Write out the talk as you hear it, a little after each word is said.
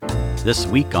This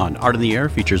week on Art in the Air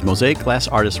features mosaic glass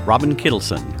artist Robin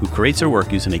Kittleson, who creates her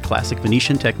work using a classic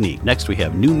Venetian technique. Next, we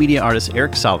have new media artist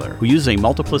Eric Souther, who uses a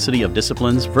multiplicity of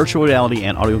disciplines, virtual reality,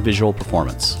 and audiovisual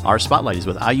performance. Our spotlight is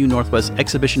with IU Northwest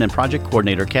Exhibition and Project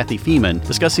Coordinator Kathy Feeman,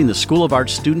 discussing the School of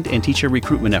Arts student and teacher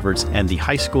recruitment efforts and the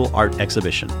high school art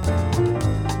exhibition.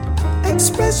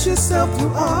 Express yourself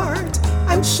through art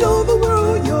and show the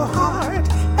world your heart.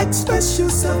 Express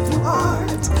yourself through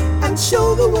art and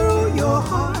show the world your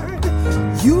heart.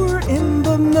 You're in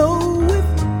the know with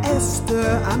Esther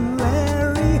and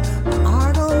Larry.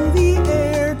 Art on the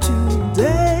air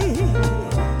today.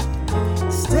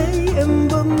 Stay in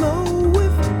the know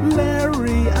with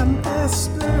Larry and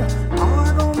Esther.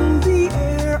 Art on the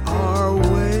air our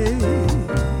way.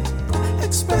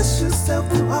 Express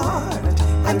yourself through art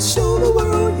and show the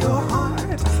world your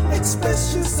heart.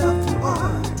 Express yourself through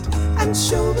art and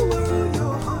show the world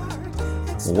your heart.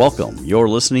 Welcome. You're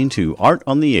listening to Art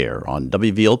on the Air on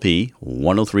WVLP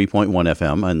 103.1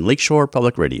 FM and Lakeshore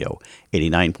Public Radio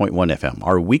 89.1 FM,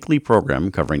 our weekly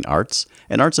program covering arts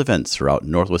and arts events throughout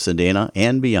Northwest Indiana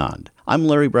and beyond. I'm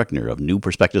Larry Breckner of New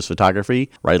Perspectives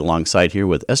Photography, right alongside here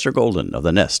with Esther Golden of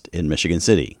The Nest in Michigan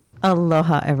City.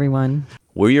 Aloha, everyone.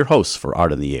 We're your hosts for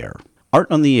Art on the Air. Art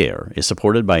on the Air is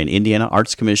supported by an Indiana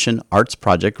Arts Commission Arts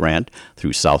Project grant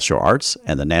through South Shore Arts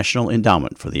and the National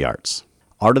Endowment for the Arts.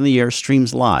 Art on the Air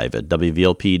streams live at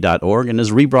WVLP.org and is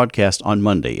rebroadcast on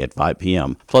Monday at 5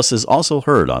 p.m., plus is also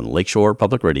heard on Lakeshore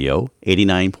Public Radio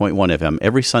 89.1 FM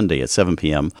every Sunday at 7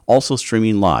 p.m., also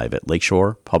streaming live at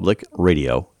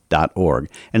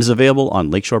lakeshorepublicradio.org, and is available on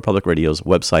Lakeshore Public Radio's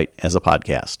website as a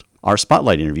podcast. Our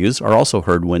spotlight interviews are also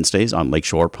heard Wednesdays on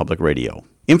Lakeshore Public Radio.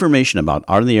 Information about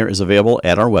Art on the Air is available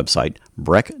at our website,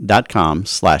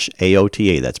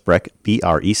 breck.com/AOTA. That's Breck,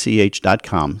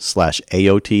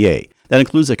 BRECH.com/AOTA. That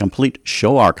includes a complete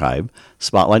show archive,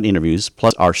 spotlight interviews,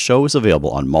 plus our show is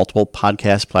available on multiple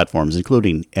podcast platforms,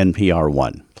 including NPR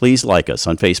One. Please like us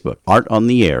on Facebook, Art on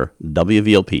the Air,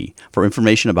 WVLP, for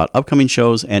information about upcoming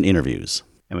shows and interviews.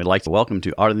 And we'd like to welcome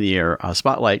to Art on the Air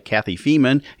Spotlight Kathy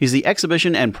Feeman. He's the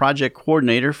Exhibition and Project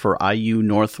Coordinator for IU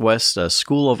Northwest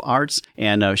School of Arts.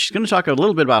 And she's going to talk a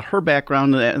little bit about her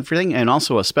background and everything, and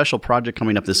also a special project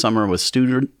coming up this summer with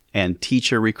student and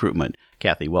teacher recruitment.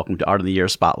 Kathy, welcome to Art on the Air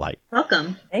Spotlight.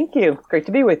 Welcome. Thank you. Great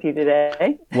to be with you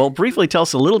today. Well, briefly tell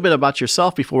us a little bit about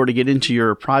yourself before we get into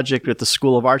your project at the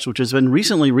School of Arts, which has been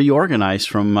recently reorganized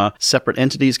from separate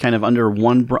entities kind of under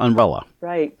one umbrella.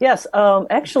 Right. Yes.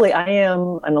 Actually, I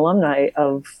am an alumni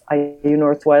of IU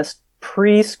Northwest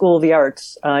pre-School of the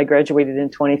Arts. I graduated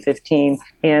in 2015,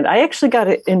 and I actually got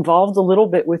involved a little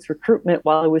bit with recruitment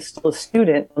while I was still a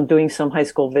student. I'm doing some high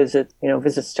school visits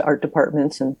to art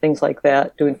departments and things like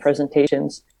that, doing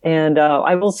presentations. And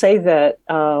I will say that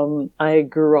I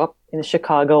grew up in the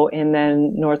Chicago and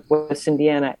then Northwest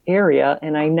Indiana area,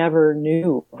 and I never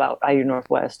knew about IU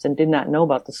Northwest and did not know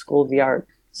about the School of the Arts.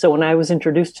 So when I was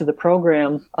introduced to the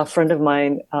program, a friend of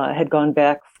mine had gone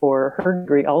back for her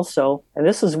degree also. And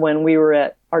this is when we were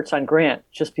at Arts on Grant,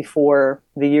 just before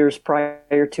the years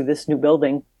prior to this new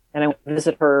building. And I went to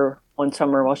visit her one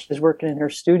summer while she was working in her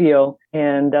studio.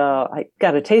 And I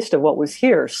got a taste of what was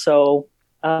here. So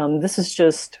this is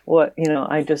just what,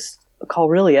 I just call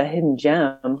really a hidden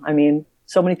gem. I mean,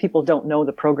 so many people don't know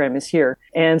the program is here.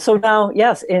 And so now,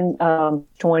 yes, in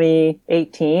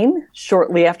 2018,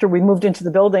 shortly after we moved into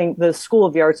the building, the School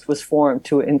of the Arts was formed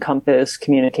to encompass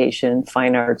communication,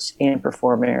 fine arts, and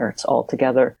performing arts all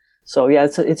together. So yeah,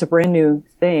 it's a brand new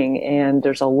thing, and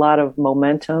there's a lot of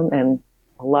momentum and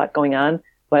a lot going on.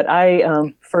 But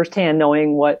I, firsthand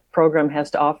knowing what program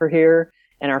has to offer here,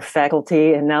 and our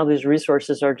faculty, and now these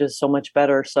resources are just so much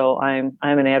better. So I'm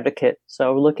an advocate.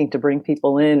 So we're looking to bring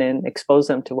people in and expose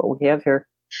them to what we have here.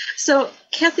 So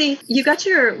Kathy,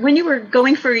 when you were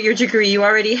going for your degree, you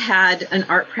already had an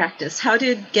art practice. How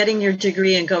did getting your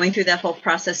degree and going through that whole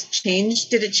process change?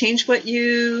 Did it change what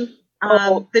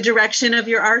the direction of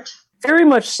your art? Very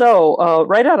much so.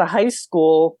 Right out of high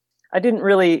school, I didn't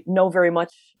really know very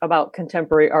much about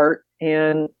contemporary art,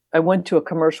 and I went to a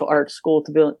commercial art school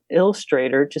to be an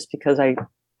illustrator just because I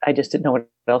just didn't know what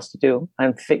else to do.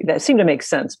 That seemed to make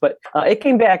sense, but it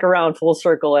came back around full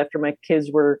circle after my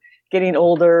kids were getting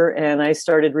older and I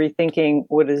started rethinking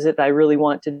what is it I really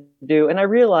want to do. And I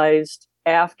realized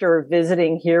after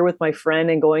visiting here with my friend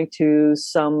and going to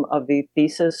some of the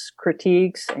thesis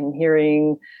critiques and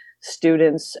hearing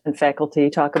students and faculty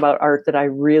talk about art that I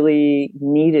really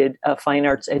needed a fine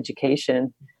arts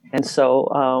education. And so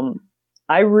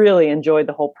I really enjoyed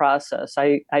the whole process.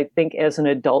 I think as an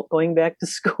adult going back to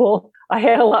school, I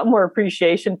had a lot more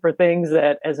appreciation for things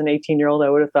that as an 18-year-old I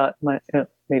would have thought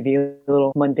maybe a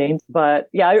little mundane. But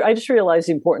yeah, I just realized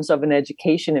the importance of an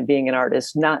education in being an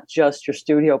artist, not just your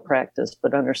studio practice,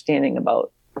 but understanding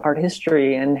about art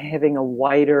history and having a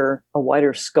wider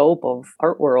scope of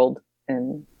art world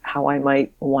and how I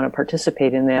might want to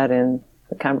participate in that and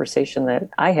the conversation that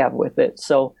I have with it.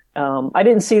 So I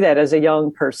didn't see that as a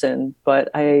young person, but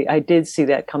I did see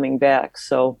that coming back.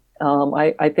 So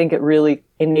I think it really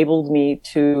enabled me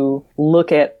to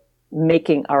look at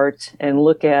making art and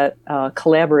look at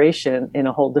collaboration in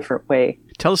a whole different way.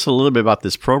 Tell us a little bit about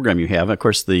this program you have. Of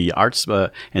course, the Arts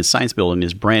and Science Building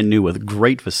is brand new with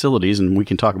great facilities, and we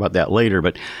can talk about that later.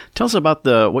 But tell us about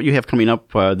what you have coming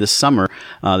up this summer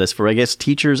that's for, I guess,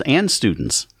 teachers and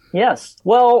students. Yes.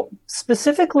 Well,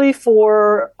 specifically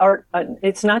for art,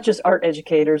 it's not just art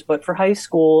educators, but for high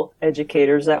school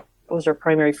educators, that was our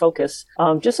primary focus,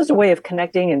 just as a way of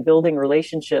connecting and building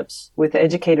relationships with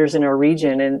educators in our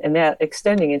region and that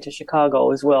extending into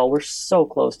Chicago as well. We're so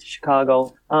close to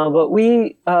Chicago. But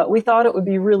we thought it would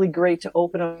be really great to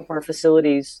open up our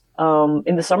facilities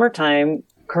in the summertime.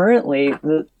 Currently,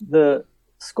 the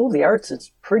School of the Arts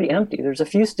is pretty empty. There's a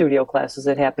few studio classes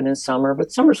that happen in summer,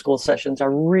 but summer school sessions are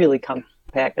really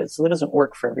compacted, so it doesn't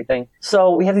work for everything.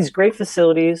 So we have these great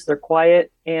facilities. They're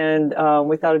quiet, and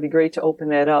we thought it'd be great to open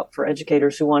that up for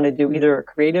educators who want to do either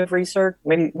creative research,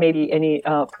 maybe any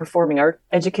performing art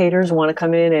educators want to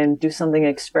come in and do something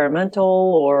experimental,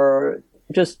 or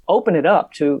just open it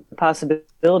up to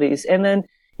possibilities. And then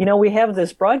we have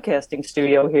this broadcasting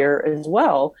studio here as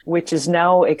well, which is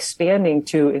now expanding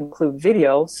to include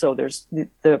video. So there's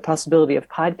the possibility of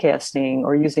podcasting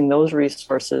or using those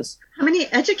resources. How many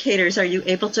educators are you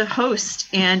able to host?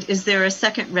 And is there a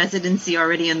second residency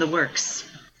already in the works?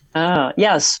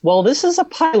 Yes. Well, this is a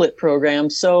pilot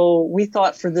program. So we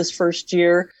thought for this first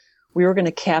year, we were going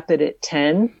to cap it at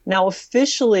 10. Now,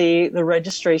 officially, the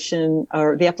registration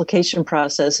or the application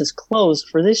process is closed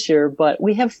for this year, but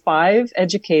we have 5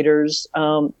 educators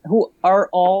who are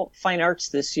all fine arts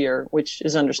this year, which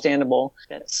is understandable.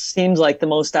 It seems like the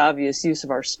most obvious use of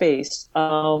our space.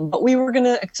 But we were going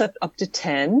to accept up to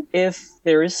 10. If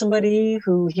there is somebody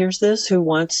who hears this who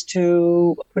wants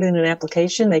to put in an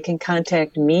application, they can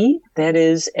contact me. That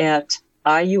is at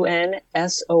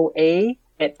iunsoa@iu.edu.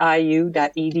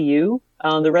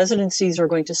 The residencies are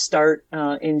going to start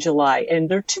in July, and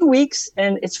they're 2 weeks,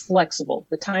 and it's flexible.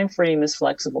 The time frame is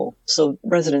flexible, so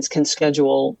residents can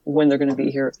schedule when they're going to be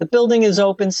here. The building is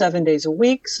open 7 days a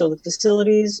week, so the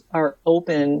facilities are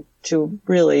open to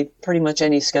really pretty much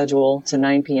any schedule to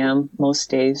 9 p.m. most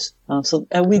days. So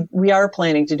we are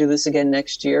planning to do this again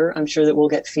next year. I'm sure that we'll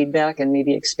get feedback and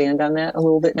maybe expand on that a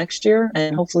little bit next year,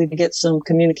 and hopefully to get some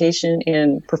communication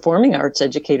and performing arts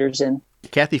educators in.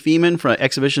 Kathy Feeman,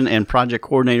 Exhibition and Project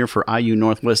Coordinator for IU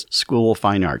Northwest School of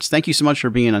Fine Arts. Thank you so much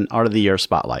for being an Art of the Air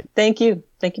Spotlight. Thank you.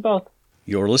 Thank you both.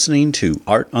 You're listening to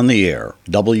Art on the Air,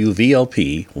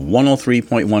 WVLP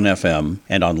 103.1 FM,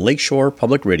 and on Lakeshore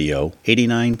Public Radio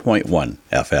 89.1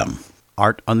 FM.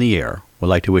 Art on the Air would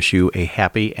like to wish you a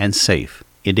happy and safe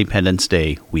Independence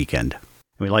Day weekend.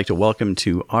 We'd like to welcome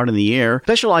to Art on the Air,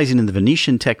 specializing in the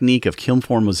Venetian technique of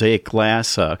kiln-formed mosaic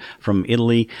glass from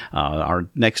Italy. Our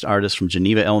next artist from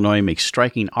Geneva, Illinois, makes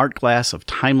striking art glass of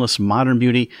timeless modern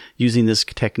beauty using this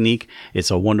technique. It's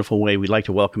a wonderful way. We'd like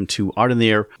to welcome to Art on the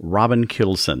Air, Robin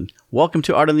Kittleson. Welcome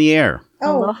to Art on the Air.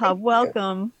 Aloha,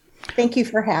 welcome. Thank you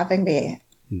for having me.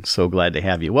 I'm so glad to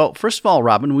have you. Well, first of all,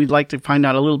 Robin, we'd like to find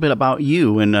out a little bit about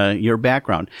you and your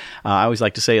background. I always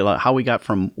like to say how we got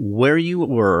from where you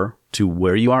were to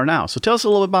where you are now. So tell us a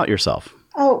little bit about yourself.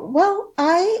 Oh, well,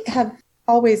 I have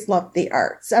always loved the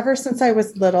arts. Ever since I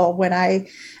was little, when I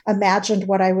imagined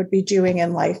what I would be doing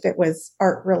in life, it was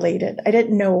art related. I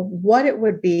didn't know what it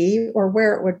would be or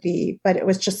where it would be, but it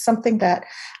was just something that,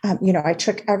 I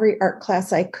took every art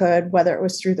class I could, whether it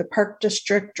was through the Park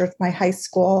District or my high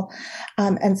school.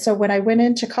 And so when I went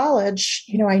into college,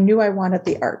 I knew I wanted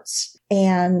the arts.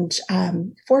 And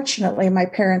fortunately, my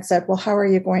parents said, well, how are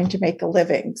you going to make a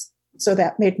living? So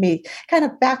that made me kind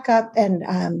of back up and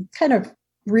kind of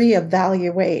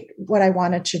reevaluate what I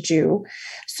wanted to do.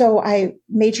 So I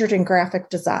majored in graphic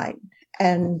design.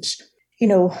 And,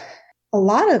 a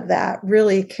lot of that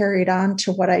really carried on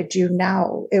to what I do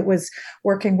now. It was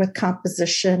working with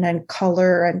composition and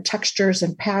color and textures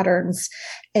and patterns,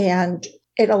 and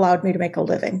it allowed me to make a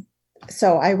living.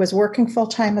 So I was working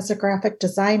full-time as a graphic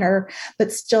designer,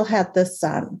 but still had this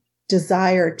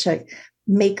desire to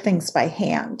make things by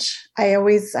hand. I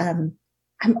always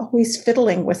I'm always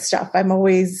fiddling with stuff. I'm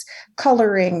always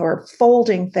coloring or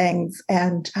folding things.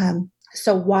 And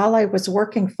so while I was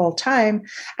working full time,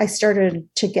 I started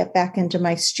to get back into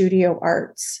my studio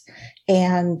arts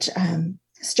and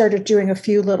started doing a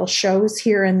few little shows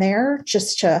here and there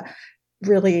just to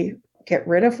really get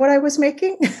rid of what I was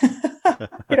making.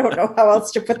 I don't know how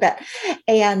else to put that.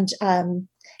 And,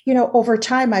 over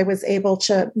time, I was able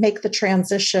to make the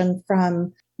transition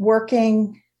from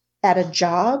working at a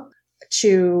job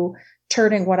to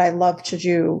turning what I love to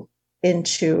do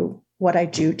into what I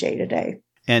do day to day.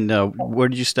 And where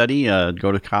did you study?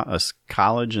 Go to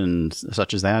college and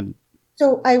such as that?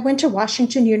 So I went to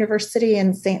Washington University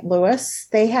in St. Louis.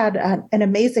 They had an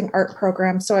amazing art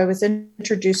program. So I was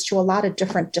introduced to a lot of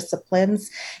different disciplines.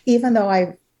 Even though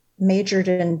I majored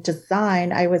in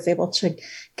design, I was able to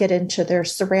get into their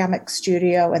ceramic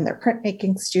studio and their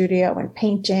printmaking studio and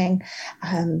painting.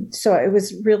 So it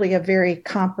was really a very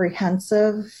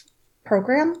comprehensive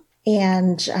program.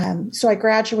 And so I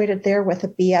graduated there with a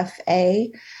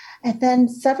BFA. And then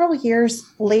several years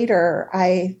later,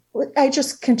 I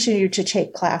just continued to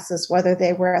take classes, whether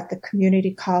they were at the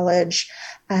community college.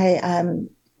 I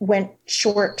went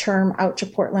short term out to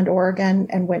Portland, Oregon,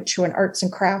 and went to an arts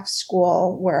and crafts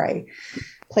school where I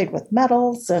played with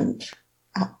metals and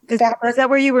fabric. Is that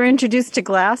where you were introduced to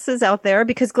glasses out there?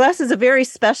 Because glass is a very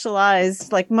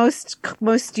specialized, like most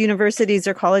universities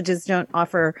or colleges don't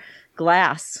offer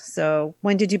glass. So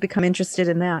when did you become interested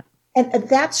in that? And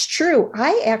that's true.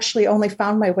 I actually only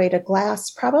found my way to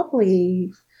glass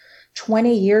probably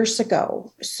 20 years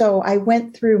ago. So I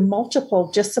went through multiple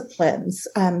disciplines.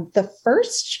 The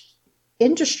first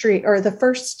industry or the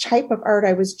first type of art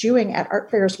I was doing at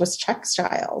art fairs was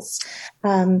textiles.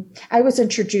 I was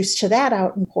introduced to that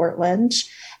out in Portland,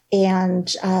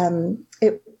 and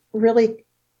it really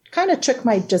kind of took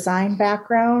my design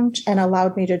background and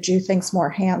allowed me to do things more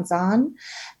hands-on.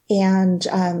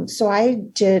 And so I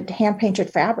did hand-painted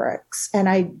fabrics, and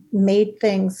I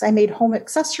made home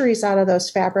accessories out of those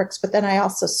fabrics, but then I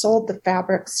also sold the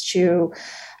fabrics to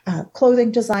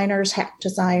clothing designers, hat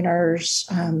designers,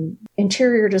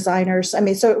 interior designers.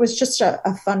 So it was just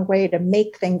a fun way to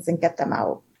make things and get them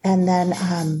out. And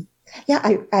then,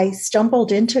 I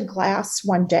stumbled into glass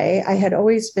one day. I had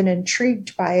always been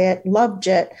intrigued by it, loved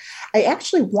it. I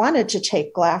actually wanted to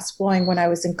take glass blowing when I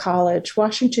was in college.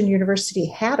 Washington University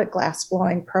had a glass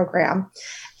blowing program.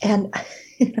 And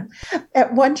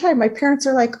at one time, my parents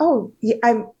are like, "Oh,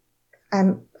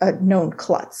 I'm a known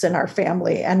klutz in our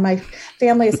family." And my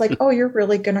family is like, "Oh, you're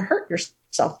really going to hurt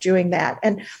yourself doing that."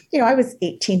 And, I was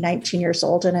 18, 19 years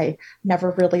old, and I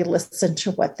never really listened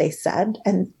to what they said.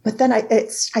 But then I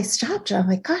stopped, and I'm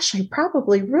like, gosh, I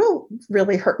probably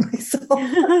really hurt myself.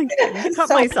 I cut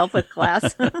myself with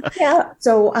glass. Yeah.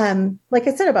 So, like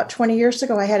I said, about 20 years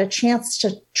ago, I had a chance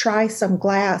to try some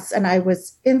glass, and I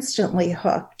was instantly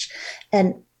hooked.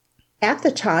 And at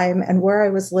the time and where I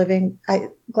was living,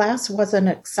 glass wasn't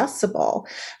accessible.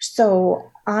 So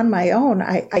on my own,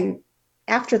 I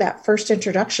after that first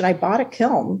introduction, I bought a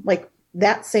kiln like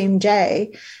that same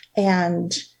day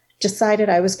and decided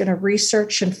I was going to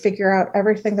research and figure out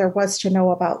everything there was to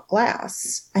know about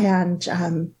glass. And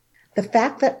the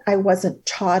fact that I wasn't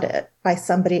taught it by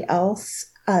somebody else,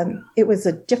 it was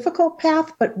a difficult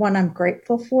path, but one I'm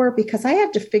grateful for, because I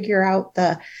had to figure out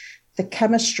the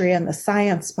chemistry and the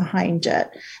science behind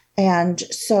it. And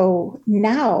so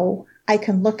now I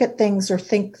can look at things or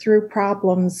think through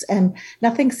problems, and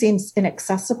nothing seems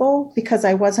inaccessible because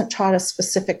I wasn't taught a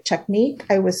specific technique.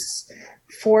 I was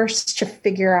forced to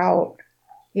figure out,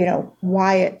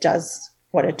 why it does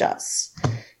what it does.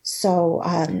 So,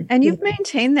 and you've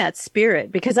maintained that spirit,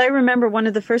 because I remember one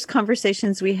of the first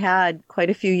conversations we had quite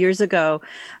a few years ago,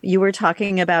 you were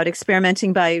talking about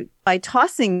experimenting by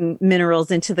tossing minerals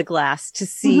into the glass to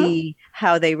see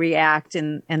how they react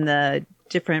and the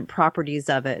different properties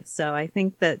of it. So I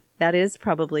think that is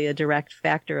probably a direct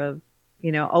factor of,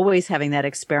 always having that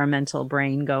experimental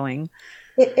brain going.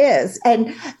 It is.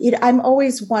 And I'm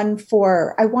always one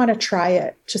I want to try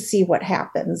it to see what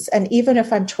happens. And even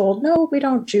if I'm told, no, we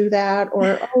don't do that,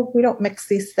 or, oh, we don't mix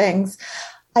these things,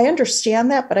 I understand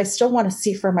that, but I still want to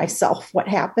see for myself what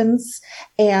happens.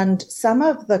 And some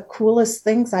of the coolest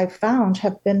things I've found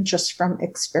have been just from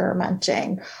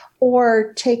experimenting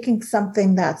or taking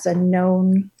something that's a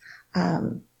known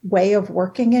way of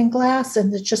working in glass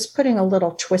and just putting a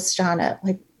little twist on it.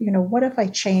 Like, what if I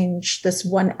change this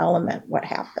one element? What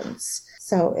happens?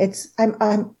 So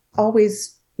I'm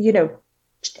always, I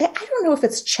don't know if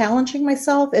it's challenging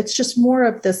myself. It's just more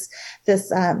of this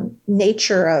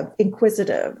nature of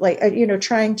inquisitive, like,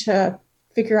 trying to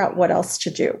figure out what else to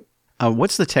do.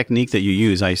 What's the technique that you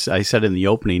use? I said in the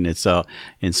opening it's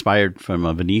inspired from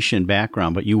a Venetian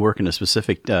background, but you work in a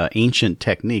specific ancient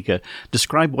technique.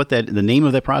 Describe what the name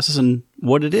of that process and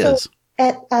what it is.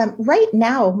 Right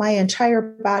now, my entire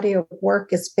body of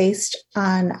work is based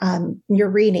on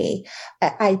Murini.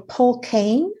 I pull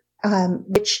cane,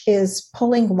 which is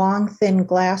pulling long, thin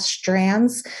glass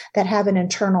strands that have an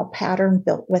internal pattern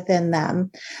built within them,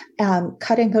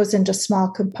 cutting those into small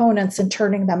components and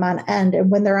turning them on end. And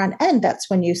when they're on end,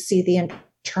 that's when you see the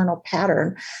internal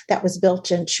pattern that was built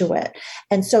into it.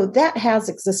 And so that has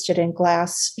existed in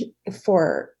glass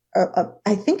for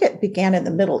I think it began in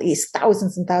the Middle East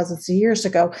thousands and thousands of years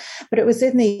ago, but it was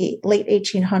in the late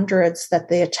 1800s that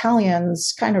the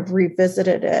Italians kind of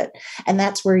revisited it. And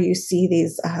that's where you see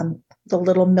these, the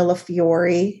little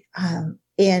millefiori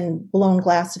in blown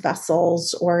glass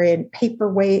vessels or in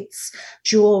paperweights,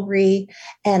 jewelry.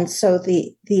 And so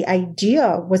the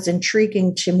idea was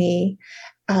intriguing to me.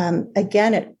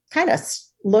 Again, it kind of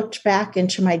looked back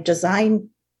into my design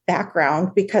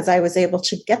background because I was able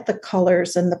to get the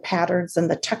colors and the patterns and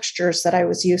the textures that I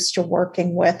was used to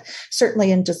working with,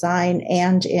 certainly in design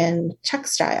and in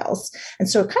textiles. And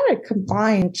so it kind of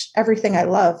combined everything I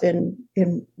love in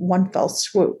one fell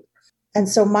swoop. And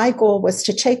so my goal was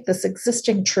to take this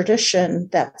existing tradition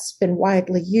that's been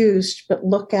widely used, but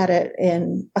look at it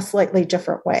in a slightly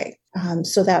different way.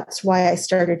 So that's why I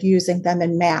started using them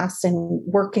in mass and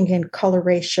working in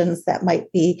colorations that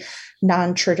might be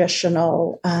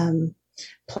non-traditional,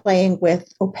 playing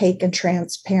with opaque and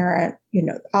transparent.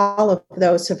 All of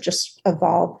those have just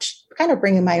evolved, kind of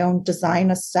bringing my own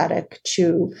design aesthetic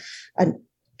to a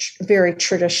very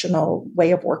traditional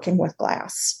way of working with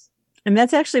glass. And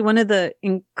that's actually one of the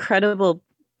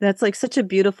that's like such a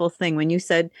beautiful thing. When you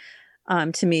said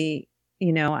to me,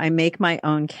 I make my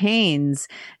own canes,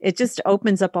 it just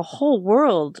opens up a whole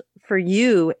world for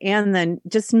you and then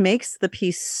just makes the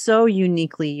piece so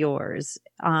uniquely yours.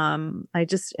 I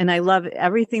love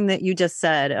everything that you just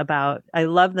said I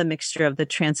love the mixture of the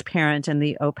transparent and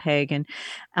the opaque. And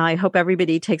I hope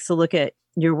everybody takes a look at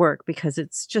your work because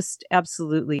it's just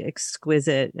absolutely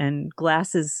exquisite. And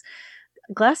glass is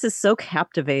so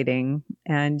captivating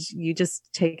and you just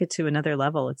take it to another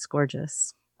level. It's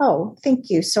gorgeous. Oh,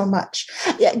 thank you so much.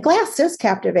 Yeah, glass is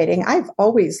captivating. I've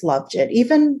always loved it.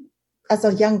 Even as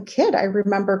a young kid, I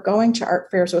remember going to art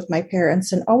fairs with my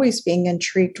parents and always being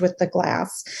intrigued with the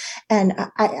glass. And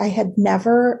I had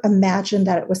never imagined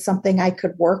that it was something I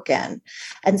could work in.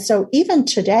 And so even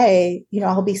today,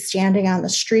 I'll be standing on the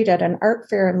street at an art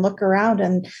fair and look around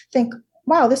and think,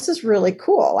 wow, this is really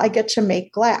cool. I get to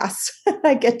make glass.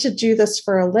 I get to do this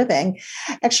for a living.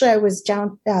 Actually, I was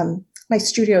down, my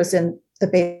studio's in the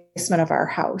basement of our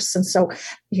house. And so,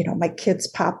 my kids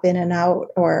pop in and out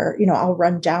or, I'll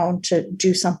run down to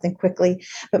do something quickly.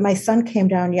 But my son came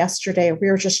down yesterday.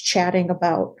 We were just chatting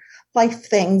about life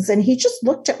things. And he just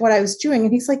looked at what I was doing.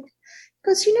 And he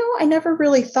goes, I never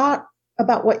really thought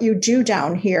about what you do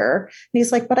down here. And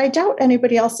he's like, but I doubt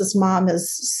anybody else's mom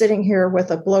is sitting here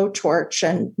with a blowtorch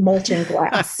and molten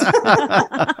glass.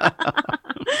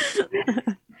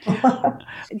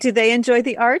 Do they enjoy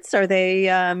the arts? Are they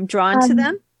drawn to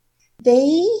them?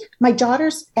 My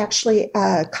daughter's actually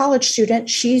a college student.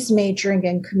 She's majoring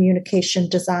in communication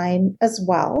design as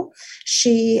well.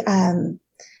 She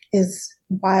is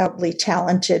wildly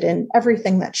talented in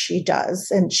everything that she does.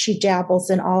 And she dabbles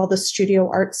in all the studio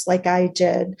arts like I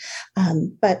did.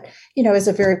 But, is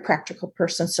a very practical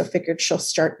person. So figured she'll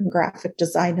start in graphic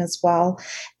design as well.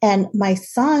 And my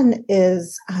son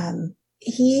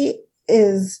he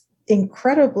is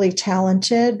incredibly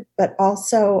talented, but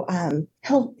also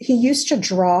he used to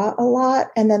draw a lot.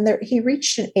 And then he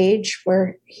reached an age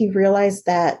where he realized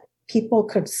that people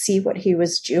could see what he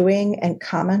was doing and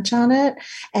comment on it.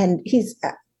 And he's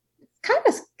kind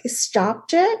of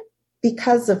stopped it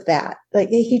because of that. Like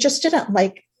he just didn't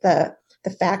like the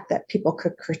fact that people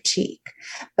could critique.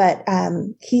 But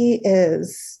he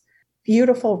is a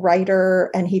beautiful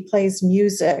writer and he plays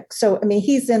music. So,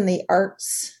 he's in the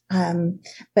arts,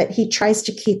 but he tries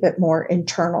to keep it more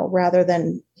internal rather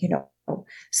than,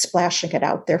 splashing it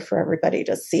out there for everybody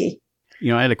to see.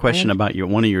 I had a question about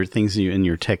one of your things in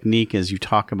your technique as you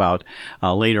talk about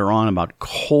later on about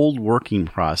cold working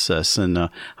process and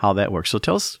how that works. So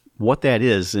tell us what that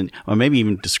is, or maybe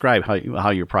even describe how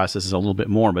your process is a little bit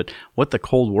more, but what the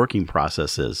cold working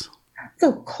process is.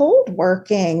 So cold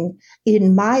working,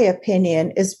 in my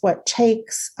opinion, is what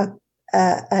takes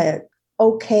a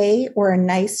okay or a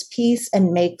nice piece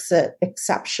and makes it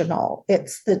exceptional.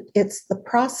 It's the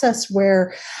process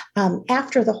where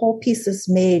after the whole piece is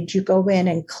made, you go in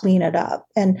and clean it up.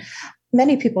 And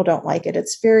many people don't like it.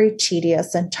 It's very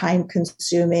tedious and time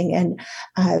consuming, and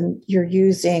you're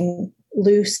using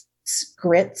loose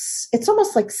grits. It's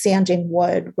almost like sanding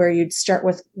wood, where you'd start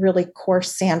with really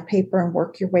coarse sandpaper and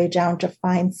work your way down to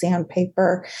fine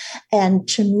sandpaper. And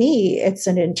to me, it's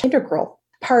an integral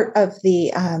part of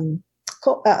the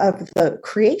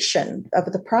creation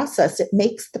of the process. It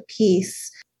makes the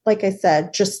piece, like I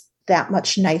said, just that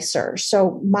much nicer.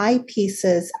 So my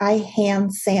pieces, I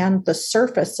hand sand the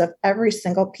surface of every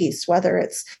single piece, whether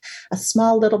it's a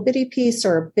small little bitty piece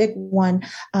or a big one,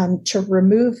 to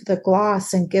remove the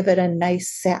gloss and give it a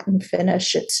nice satin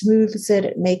finish. It smooths it.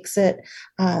 It makes it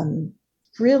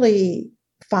really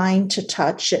fine to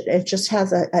touch. It just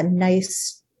has a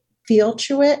nice feel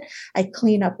to it. I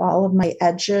clean up all of my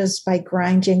edges by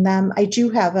grinding them. I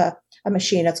do have a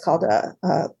machine. It's called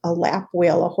a lap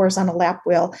wheel, a horizontal lap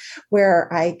wheel,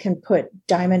 where I can put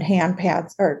diamond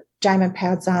pads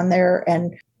on there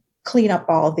and clean up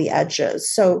all the edges.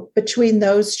 So between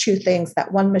those two things,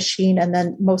 that one machine and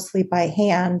then mostly by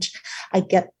hand, I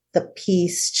get the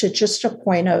piece to just a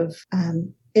point of,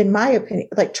 in my opinion,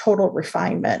 like total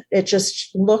refinement. It just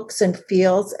looks and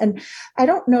feels. And I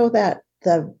don't know that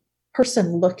the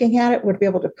person looking at it would be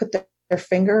able to put their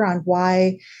finger on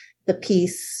why the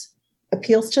piece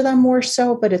appeals to them more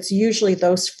so, but it's usually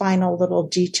those final little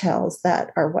details that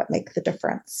are what make the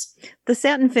difference. The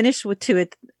satin finish to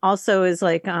it also is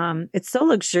like, it's so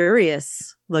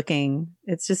luxurious looking.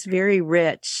 It's just very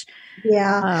rich.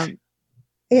 Yeah.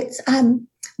 It's,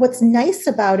 what's nice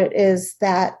about it is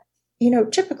that,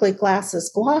 typically glass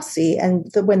is glossy, and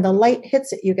when the light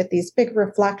hits it, you get these big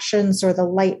reflections or the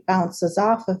light bounces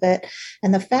off of it.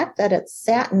 And the fact that it's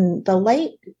satin, the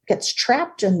light gets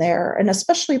trapped in there. And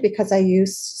especially because I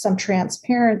use some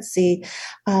transparency,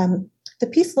 the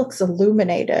piece looks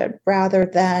illuminated rather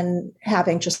than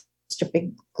having just a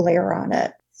big glare on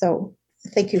it. So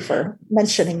thank you for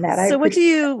mentioning that.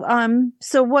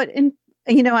 So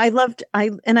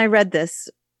I read this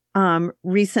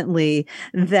recently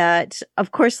that,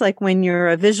 of course, like when you're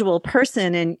a visual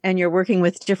person and you're working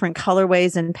with different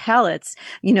colorways and palettes,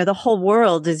 the whole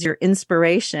world is your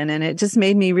inspiration. And it just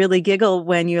made me really giggle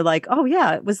when you're like, oh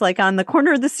yeah, it was like on the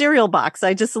corner of the cereal box.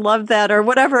 I just love that, or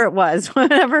whatever it was,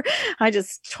 whatever. I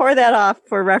just tore that off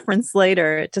for reference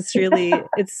later. It just really,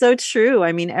 it's so true.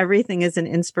 I mean, everything is an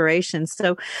inspiration.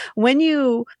 So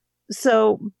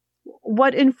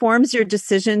what informs your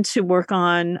decision to work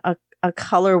on a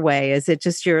colorway? Is it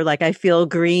just you're like, I feel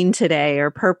green today or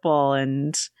purple?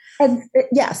 And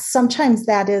yes, sometimes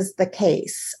that is the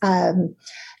case.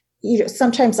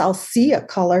 Sometimes I'll see a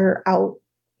color out,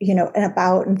 and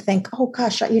about and think, oh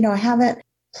gosh, I haven't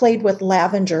played with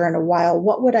lavender in a while.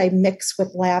 What would I mix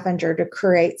with lavender to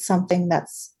create something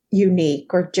that's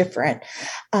unique or different?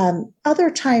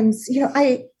 Other times,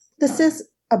 this is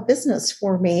a business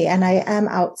for me and I am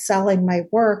out selling my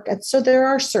work. And so there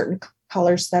are certain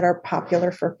colors that are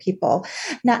popular for people,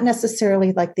 not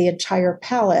necessarily like the entire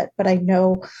palette, but I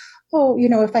know,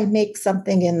 if I make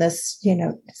something in this,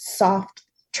 soft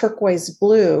turquoise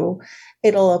blue,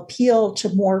 it'll appeal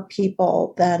to more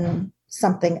people than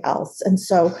something else. And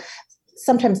so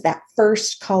sometimes that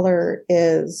first color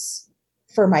is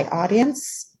for my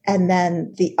audience, and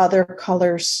then the other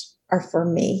colors are for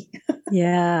me.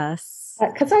 Yes.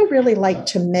 Because I really like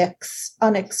to mix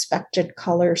unexpected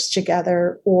colors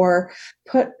together, or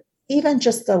put even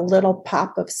just a little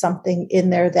pop of something in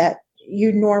there that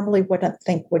you normally wouldn't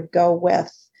think would go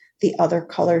with the other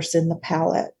colors in the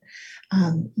palette.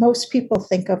 Most people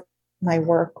think of my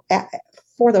work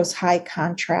for those high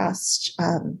contrast,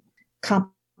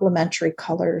 complementary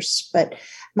colors. But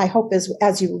my hope is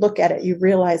as you look at it, you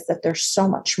realize that there's so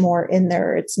much more in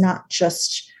there. It's not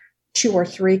just 2 or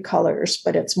 3 colors,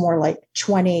 but it's more like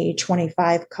 20,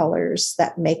 25 colors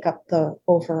that make up the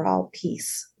overall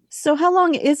piece. So how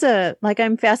long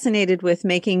I'm fascinated with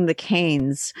making the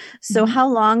canes. So how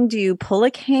long do you pull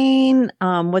a cane?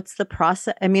 What's the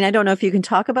process? I mean, I don't know if you can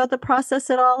talk about the process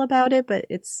at all about it, but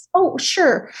it's. Oh,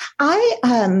 sure.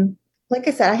 Like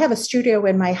I said, I have a studio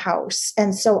in my house.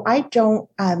 And so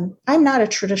I'm not a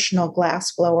traditional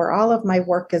glass blower. All of my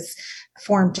work is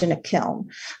formed in a kiln.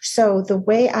 So the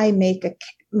way I make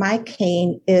my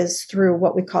cane is through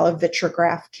what we call a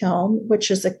vitrograph kiln, which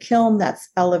is a kiln that's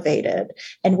elevated.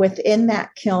 And within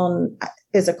that kiln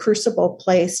is a crucible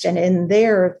placed, and in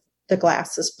there, the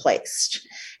glass is placed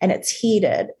and it's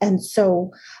heated. And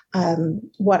so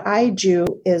what I do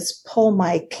is pull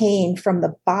my cane from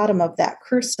the bottom of that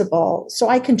crucible so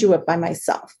I can do it by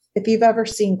myself. If you've ever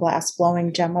seen glass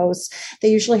blowing demos, they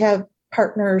usually have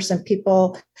partners and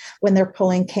people, when they're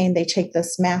pulling cane, they take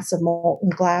this massive molten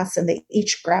glass and they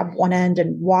each grab one end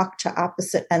and walk to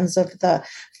opposite ends of the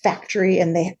factory,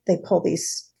 and they pull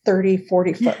these 30,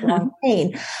 40 foot long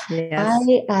cane.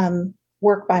 Yes. I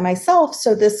work by myself.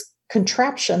 So this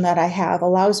contraption that I have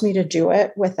allows me to do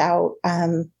it without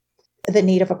the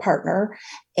need of a partner.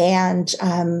 And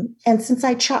since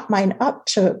I chop mine up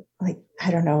to, like,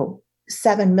 I don't know,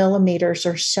 7 millimeters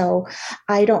or so,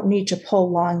 I don't need to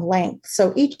pull long lengths.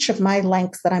 So each of my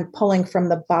lengths that I'm pulling from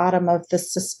the bottom of the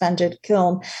suspended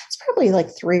kiln is probably like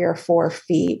 3 or 4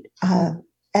 feet.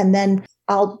 And then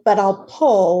I'll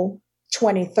pull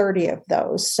 20, 30 of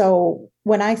those. So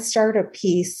when I start a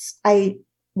piece,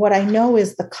 what I know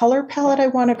is the color palette I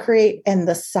want to create and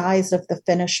the size of the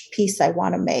finished piece I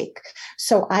want to make.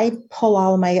 So I pull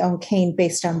all my own cane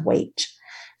based on weight.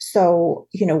 So,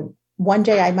 one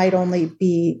day I might only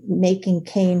be making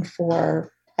cane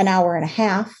for an hour and a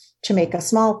half to make a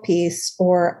small piece,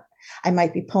 or I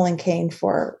might be pulling cane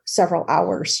for several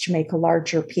hours to make a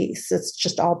larger piece. It's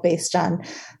just all based on,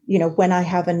 when I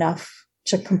have enough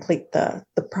to complete the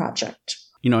project.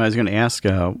 I was going to ask,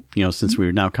 since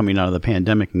we're now coming out of the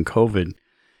pandemic and COVID,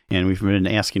 and we've been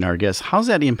asking our guests, how's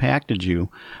that impacted you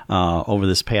over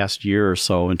this past year or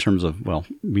so in terms of,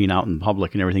 being out in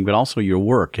public and everything, but also your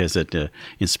work? Has it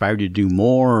inspired you to do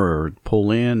more or pull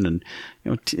in and,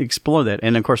 to explore that?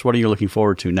 And of course, what are you looking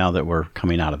forward to now that we're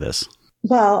coming out of this?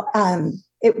 Well,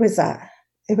 it was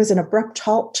an abrupt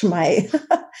halt to my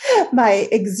my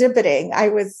exhibiting.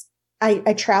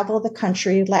 I travel the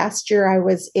country. Last year I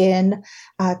was in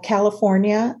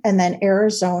California and then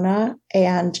Arizona.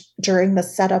 And during the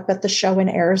setup at the show in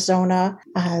Arizona,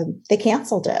 they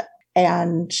canceled it.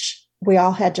 And we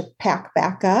all had to pack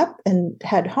back up and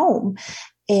head home.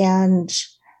 And,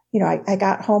 I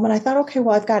got home and I thought, okay,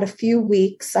 well, I've got a few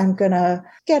weeks. I'm going to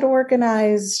get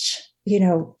organized,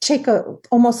 take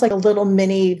almost like a little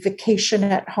mini vacation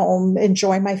at home,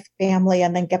 enjoy my family,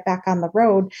 and then get back on the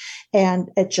road. And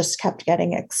it just kept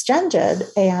getting extended.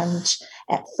 And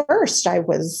at first I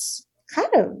was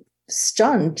kind of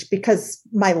stunned because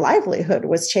my livelihood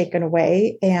was taken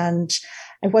away and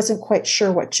I wasn't quite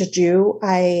sure what to do.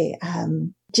 I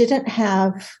didn't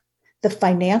have the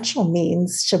financial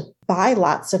means to buy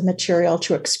lots of material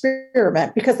to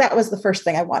experiment, because that was the first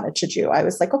thing I wanted to do. I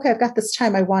was like, okay, I've got this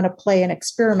time. I want to play and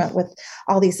experiment with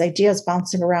all these ideas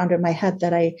bouncing around in my head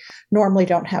that I normally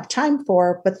don't have time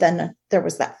for. But then there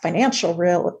was that financial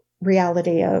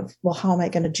reality of, well, how am I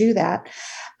going to do that?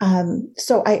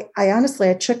 So I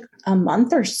honestly took a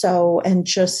month or so and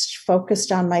just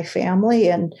focused on my family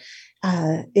and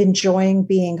enjoying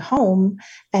being home.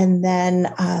 And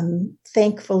then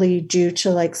thankfully, due to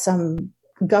like some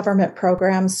government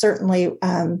programs, certainly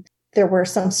there were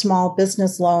some small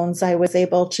business loans. I was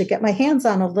able to get my hands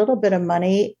on a little bit of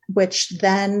money, which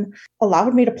then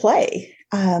allowed me to play.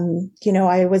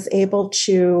 I was able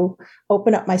to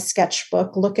open up my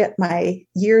sketchbook, look at my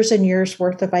years and years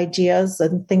worth of ideas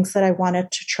and things that I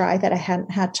wanted to try that I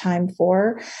hadn't had time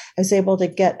for. I was able to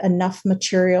get enough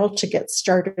material to get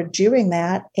started doing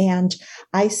that. And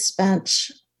I spent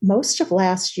most of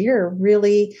last year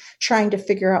really trying to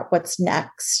figure out what's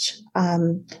next.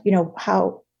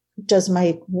 How does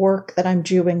my work that I'm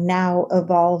doing now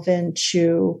evolve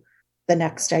into the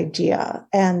next idea?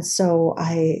 And so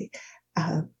I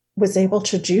was able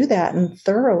to do that and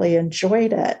thoroughly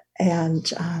enjoyed it.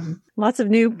 And lots of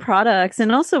new products.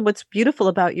 And also what's beautiful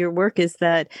about your work is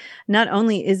that not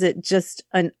only is it just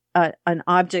an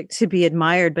object to be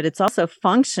admired, but it's also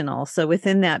functional. So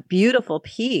within that beautiful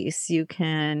piece, you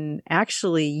can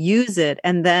actually use it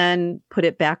and then put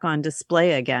it back on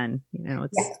display again. Yes.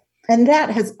 And that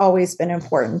has always been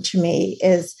important to me,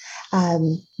 is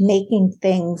making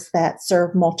things that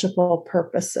serve multiple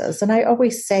purposes. And I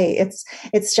always say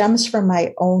it stems from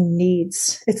my own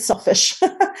needs. It's selfish.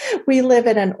 We live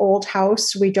in an old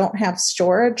house. We don't have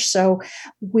storage. So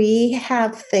we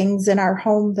have things in our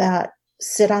home that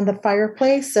sit on the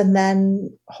fireplace and then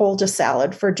hold a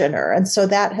salad for dinner. And so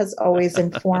that has always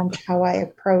informed how I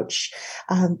approach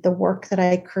the work that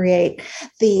I create.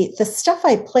 The stuff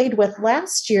I played with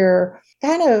last year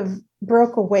kind of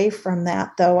broke away from that,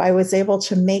 though. I was able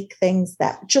to make things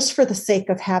that just for the sake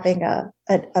of having a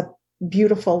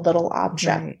beautiful little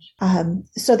object. Right.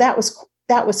 So that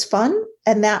was fun.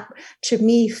 And that to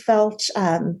me felt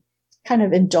kind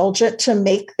of indulgent to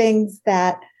make things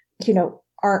that,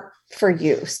 aren't for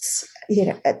use.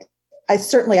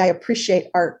 I appreciate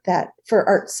art that for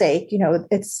art's sake,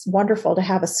 it's wonderful to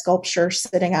have a sculpture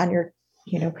sitting on your,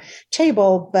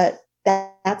 table, but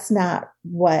that's not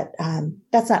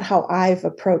how I've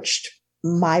approached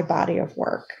my body of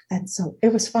work. And so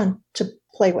it was fun to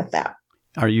play with that.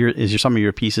 Some of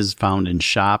your pieces found in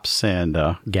shops and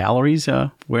galleries?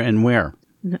 Where?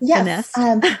 Yes.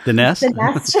 The Nest? The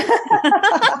Nest.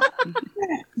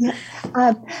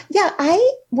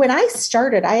 When I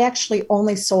started, I actually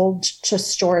only sold to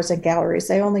stores and galleries.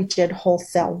 I only did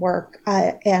wholesale work.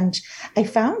 And I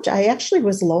found I actually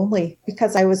was lonely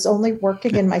because I was only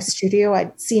working in my studio.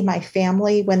 I'd see my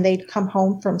family when they'd come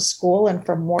home from school and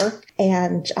from work.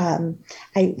 And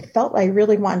I felt I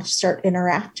really wanted to start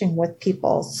interacting with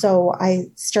people. So I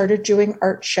started doing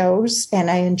art shows, and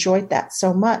I enjoyed that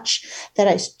so much that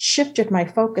I shifted my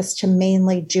focus to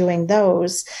mainly doing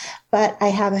those. But I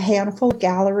have a handful of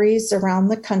galleries around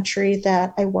the country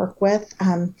that I work with.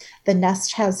 The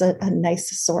Nest has a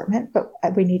nice assortment, but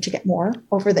we need to get more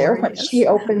over there when she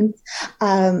opens.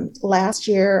 Last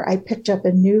year, I picked up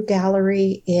a new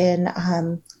gallery in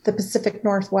the Pacific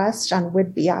Northwest on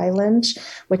Whidbey Island,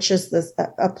 which is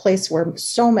a place where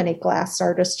so many glass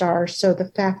artists are. So the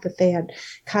fact that they had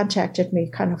contacted me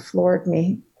kind of floored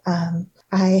me.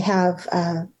 I have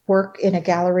work in a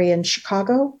gallery in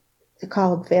Chicago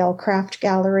called Veil Craft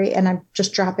Gallery, and I'm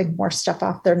just dropping more stuff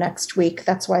off there next week.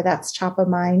 That's why that's top of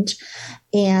mind.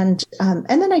 And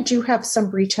then I do have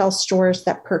some retail stores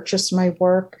that purchase my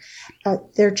work.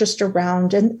 They're just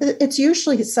around, and it's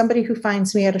usually somebody who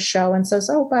finds me at a show and says,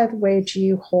 "Oh, by the way, do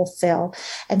you wholesale?"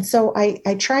 And so I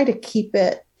try to keep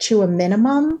it to a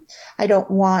minimum. I don't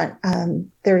want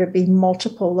there to be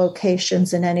multiple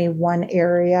locations in any one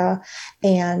area,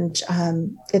 and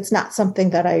it's not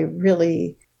something that I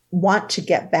really want to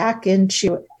get back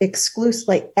into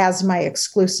exclusively as my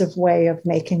exclusive way of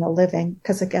making a living,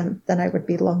 because again, then I would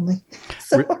be lonely.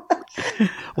 So,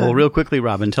 well, real quickly,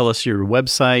 Robin, tell us your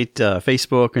website,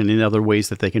 Facebook, and any other ways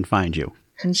that they can find you.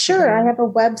 Sure. I have a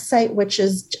website, which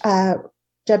is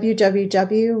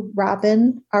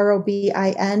www.robin,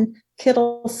 ROBIN,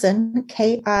 Kittleson,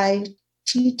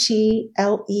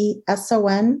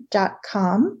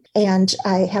 KITTLESON.com. And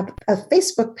I have a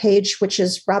Facebook page, which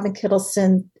is Robin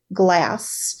Kittleson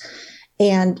Glass,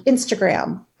 and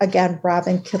Instagram, again,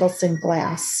 Robin Kittleson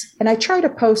Glass. And I try to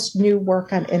post new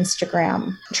work on Instagram.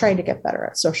 I'm trying to get better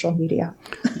at social media.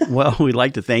 Well, we'd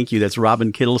like to thank you. That's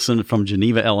Robin Kittleson from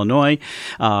Geneva, Illinois.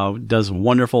 Does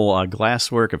wonderful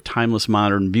glass work of timeless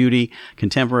modern beauty,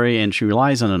 contemporary, and she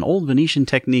relies on an old Venetian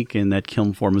technique in that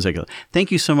kiln for mosaic.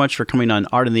 Thank you so much for coming on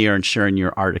Art in the Air and sharing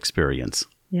your art experience.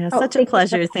 Yeah, such a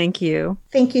pleasure. Thank you.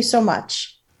 Thank you so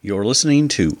much. You're listening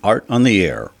to Art on the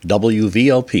Air,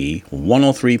 WVLP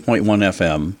 103.1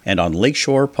 FM, and on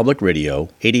Lakeshore Public Radio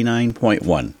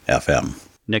 89.1 FM.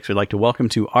 Next, we'd like to welcome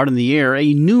to Art in the Air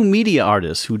a new media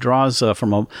artist who draws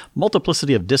from a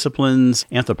multiplicity of disciplines: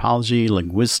 anthropology,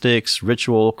 linguistics,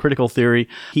 ritual, critical theory.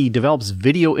 He develops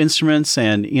video instruments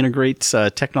and integrates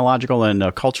technological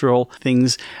and cultural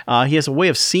things. He has a way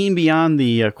of seeing beyond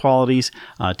the qualities,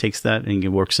 takes that and he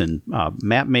works in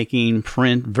map making,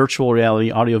 print, virtual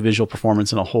reality, audiovisual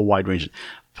performance, and a whole wide range.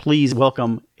 Please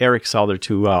welcome Eric Souther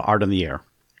to Art on the Air.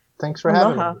 Thanks for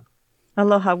having me.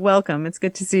 Aloha. Welcome. It's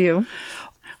good to see you.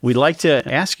 We'd like to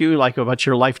ask you about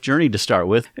your life journey to start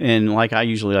with. And like I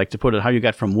usually like to put it, how you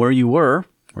got from where you were,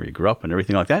 where you grew up and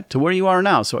everything like that, to where you are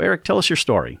now. So Eric, tell us your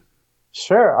story.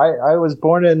 Sure. I was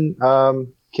born in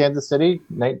Kansas City,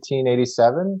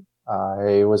 1987.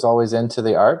 I was always into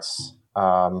the arts.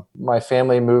 My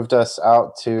family moved us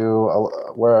out to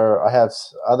where I have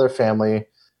other family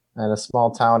in a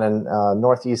small town in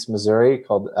northeast Missouri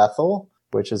called Ethel,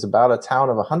 which is about a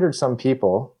town of 100-some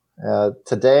people.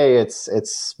 Today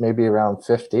it's maybe around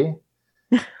 50,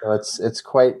 so it's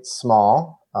quite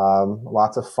small.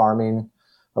 Lots of farming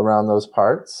around those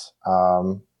parts.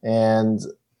 And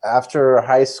after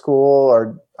high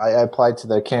school, I applied to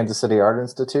the Kansas City Art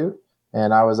Institute,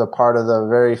 and I was a part of the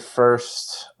very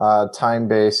first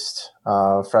time-based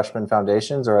freshman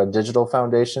foundations, or digital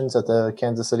foundations, at the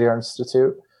Kansas City Art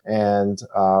Institute, and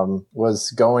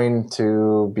was going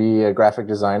to be a graphic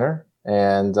designer.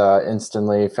 And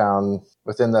instantly found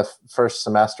within the first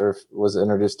semester was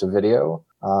introduced to video,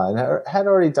 and I had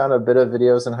already done a bit of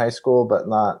videos in high school, but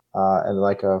not in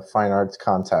like a fine arts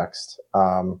context.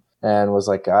 And was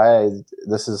like,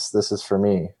 this is for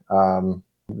me.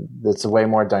 It's way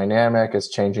more dynamic. It's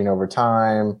changing over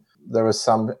time. There was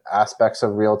some aspects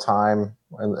of real time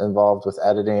involved with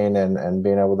editing and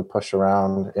being able to push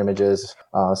around images.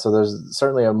 So there's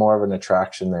certainly more of an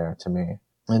attraction there to me.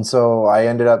 And so I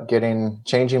ended up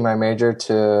changing my major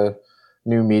to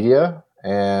new media,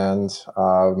 and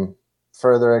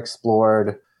further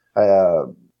explored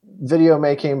video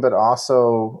making, but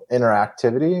also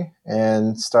interactivity,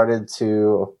 and started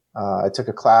to I took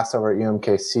a class over at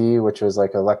UMKC, which was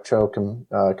like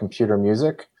computer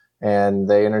music, and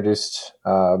they introduced,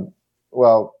 my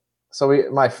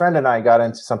friend and I got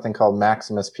into something called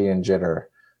Maximus P and Jitter,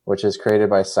 which is created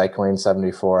by Cycling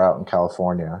 74 out in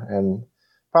California. And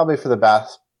probably for the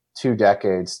past 2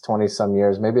 decades, 20 some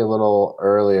years, maybe a little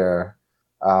earlier,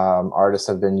 artists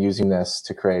have been using this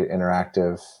to create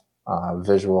interactive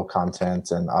visual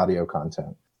content and audio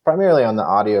content, primarily on the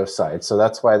audio side. So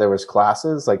that's why there was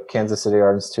classes. Like Kansas City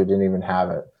Art Institute didn't even have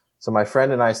it. So my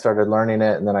friend and I started learning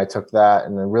it, and then I took that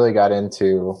and then really got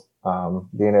into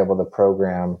being able to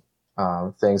program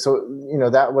things. So,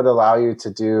 that would allow you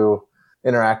to do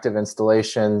interactive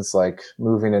installations, like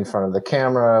moving in front of the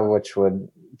camera, which would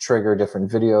trigger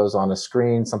different videos on a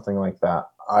screen, something like that.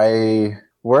 I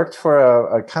worked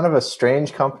for a kind of a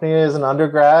strange company as an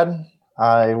undergrad.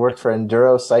 I worked for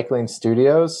Enduro Cycling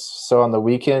Studios. So on the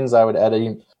weekends, I would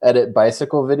edit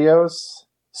bicycle videos.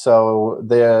 So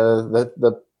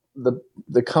the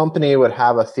company would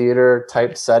have a theater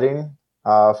type setting,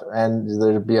 and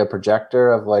there'd be a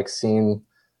projector of like seeing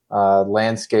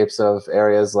landscapes of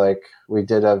areas. Like we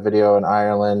did a video in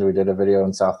Ireland, we did a video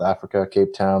in South Africa,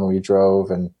 Cape Town. We drove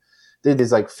and did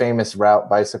these like famous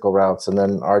bicycle routes, and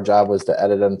then our job was to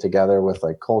edit them together with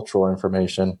like cultural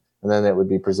information, and then it would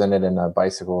be presented in a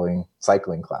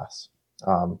cycling class,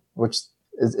 which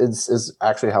is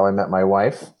actually how I met my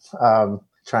wife.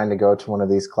 Trying to go to one of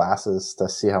these classes to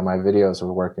see how my videos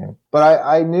were working. But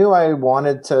I knew I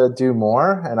wanted to do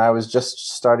more, and I was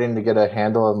just starting to get a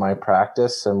handle of my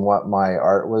practice and what my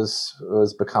art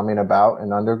was becoming about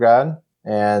in undergrad.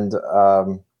 And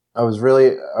I was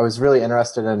really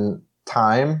interested in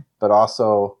time, but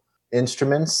also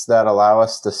instruments that allow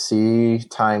us to see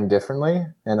time differently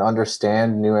and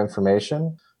understand new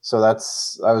information. So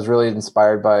I was really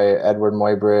inspired by Edward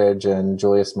Muybridge and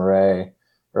Julius Murray,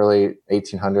 early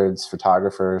 1800s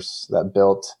photographers that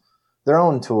built their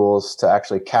own tools to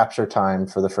actually capture time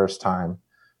for the first time,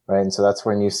 right? And so that's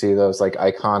when you see those like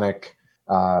iconic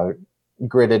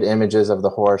gridded images of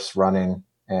the horse running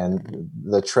and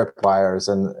the tripwires,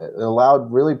 and it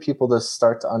allowed really people to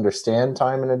start to understand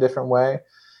time in a different way.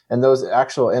 And those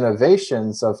actual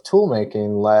innovations of tool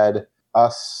making led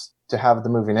us to have the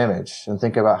moving image and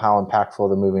think about how impactful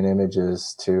the moving image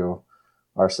is to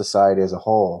our society as a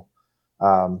whole.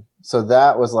 So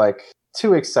that was like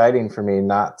too exciting for me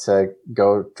not to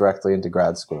go directly into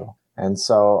grad school. And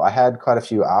so I had quite a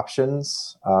few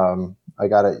options. I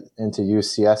got into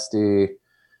UCSD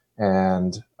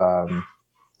and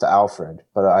to Alfred,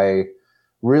 but I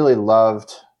really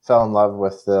fell in love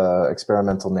with the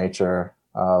experimental nature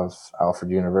of Alfred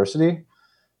University.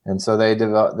 And so they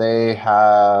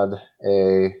had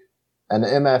an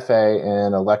MFA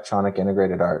in electronic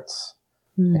integrated arts.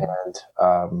 And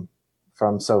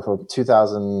from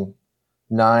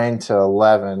 2009 to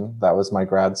 11, that was my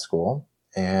grad school.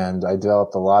 And I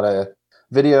developed a lot of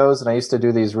videos, and I used to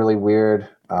do these really weird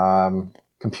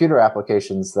computer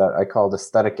applications that I called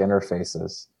aesthetic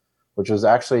interfaces, which was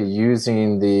actually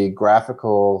using the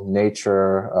graphical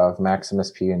nature of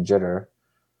Maximus P and Jitter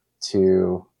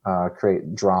to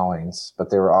create drawings, but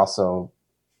they were also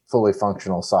fully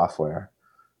functional software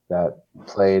that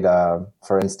played,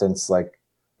 for instance, like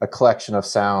a collection of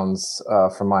sounds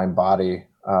from my body,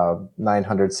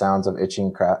 900 sounds of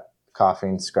itching,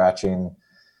 coughing, scratching.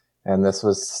 And this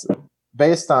was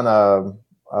based on a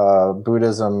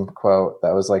Buddhism quote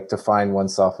that was like, to find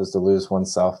oneself is to lose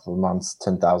oneself amongst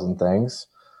 10,000 things.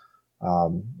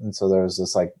 And so there's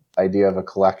this like idea of a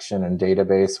collection and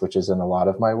database, which is in a lot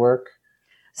of my work.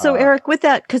 So Eric, with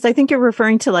that, because I think you're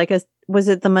referring to like was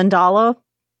it the mandala?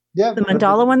 Yeah. The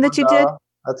mandala one that you did?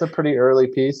 That's a pretty early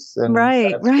piece. And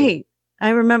right. I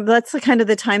remember that's the kind of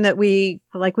the time that we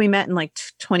met in like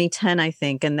 2010, I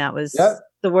think. And that was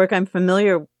the work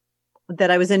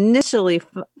that I was initially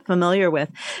familiar with.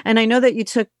 And I know that you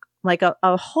took like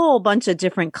a whole bunch of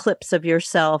different clips of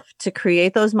yourself to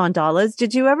create those mandalas.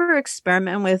 Did you ever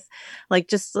experiment with like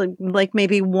just like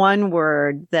maybe one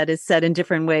word that is said in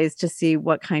different ways to see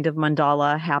what kind of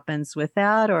mandala happens with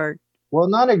that? Or well,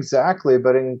 not exactly,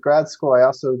 but in grad school, I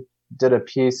also did a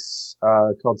piece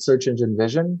called Search Engine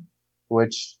Vision,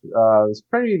 which was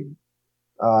pretty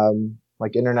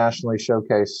like internationally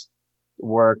showcased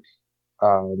work,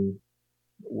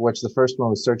 which the first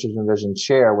one was Search Engine Vision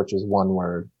Chair, which is one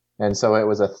word. And so it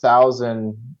was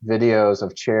 1,000 videos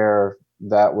of chair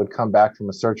that would come back from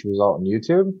a search result on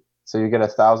YouTube. So you get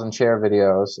 1,000 chair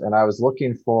videos. And I was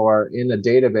looking for in a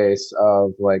database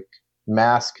of like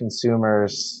mass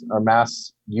consumers or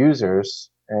mass users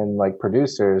and like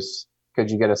producers could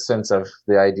you get a sense of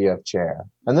the idea of chair?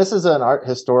 And this is an art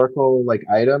historical like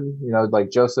item, you know,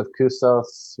 like Joseph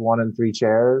Custos' 1 and 3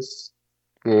 chairs.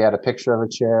 He had a picture of a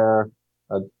chair,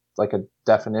 like a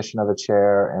definition of a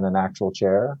chair and an actual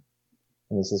chair.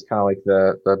 And this is kind of like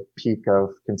the peak of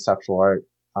conceptual art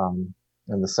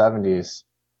in the 70s.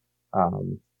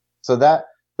 So that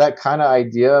kind of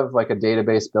idea of like a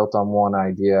database built on one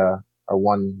idea or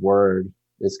one word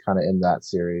is kind of in that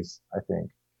series, I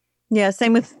think. Yeah,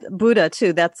 same with Buddha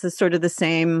too. That's sort of the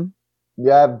same.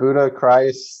 Yeah, Buddha,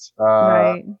 Christ,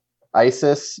 right.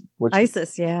 Isis,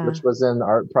 Isis, yeah, which was in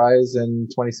Art Prize in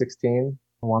 2016,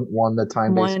 won the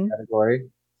time-based category.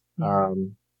 Yeah.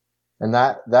 And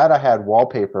that I had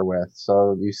wallpaper with.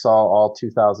 So you saw all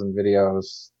 2,000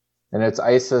 videos, and it's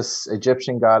Isis,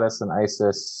 Egyptian goddess, and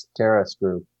Isis terrorist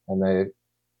group, and they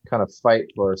kind of fight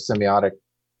for semiotic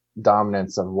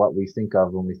dominance of what we think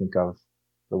of when we think of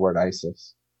the word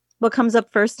ISIS. What comes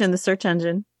up first in the search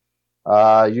engine?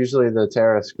 Usually the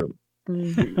terrorist group.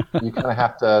 You kind of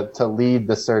have to lead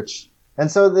the search.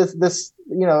 And so this,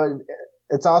 you know,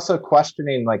 it's also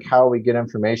questioning like how we get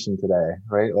information today,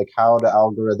 right? Like how do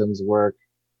algorithms work?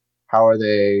 How are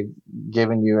they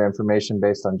giving you information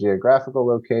based on geographical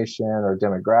location or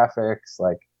demographics?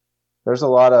 Like there's a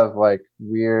lot of like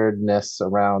weirdness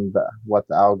around what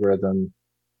the algorithm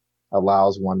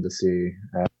allows one to see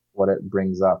and what it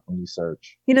brings up when you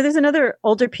search. You know, there's another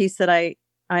older piece that I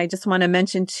just want to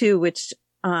mention too, which,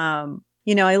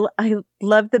 you know, I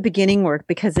love the beginning work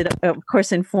because it, of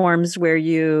course, informs where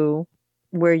you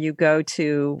go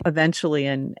to eventually.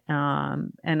 And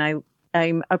I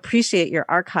appreciate your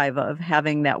archive of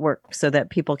having that work so that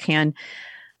people can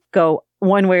go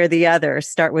one way or the other,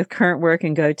 start with current work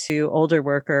and go to older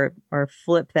work or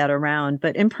flip that around.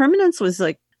 But Impermanence was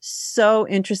like so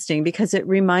interesting because it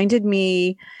reminded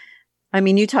me, I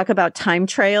mean, you talk about time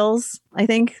trails. I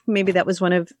think maybe that was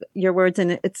one of your words.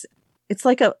 And it's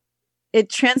like it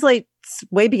translates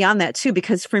way beyond that too,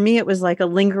 because for me, it was like a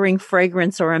lingering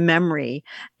fragrance or a memory.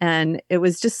 And it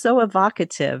was just so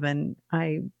evocative. And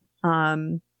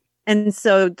and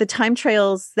so the time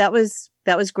trails, that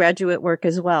was graduate work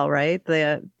as well, right?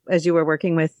 As you were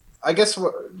working with. I guess,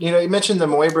 you know, you mentioned the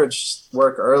Muybridge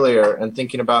work earlier and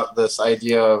thinking about this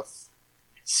idea of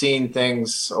seeing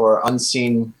things or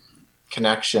unseen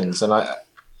connections. And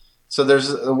so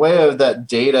there's a way of that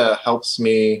data helps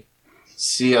me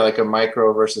see like a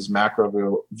micro versus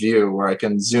macro view where I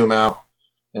can zoom out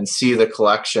and see the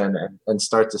collection and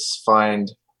start to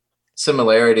find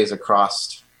similarities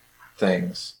across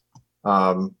things.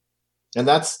 And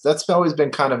that's always been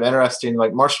kind of interesting.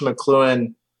 Like Marshall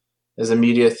McLuhan is a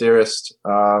media theorist,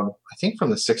 I think from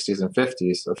the 60s and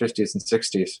 50s or 50s and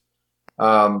 60s.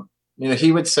 You know,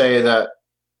 he would say that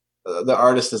the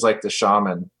artist is like the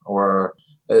shaman, or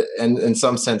in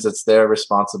some sense, it's their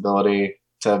responsibility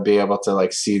to be able to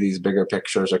like see these bigger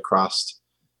pictures across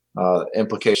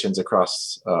implications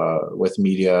across with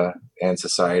media and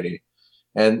society.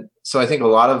 And so I think a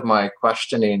lot of my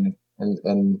questioning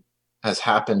and has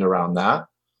happened around that,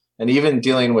 and even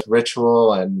dealing with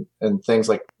ritual and things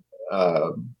like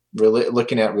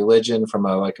looking at religion from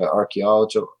a like an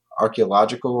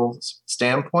archaeological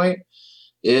standpoint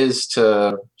is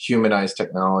to humanize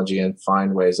technology and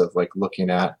find ways of like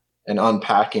looking at and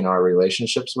unpacking our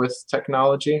relationships with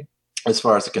technology as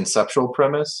far as the conceptual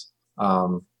premise.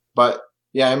 But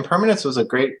yeah, Impermanence was a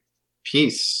great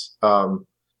piece.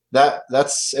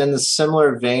 That's in the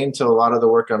similar vein to a lot of the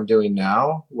work I'm doing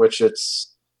now, which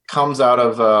comes out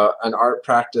of an art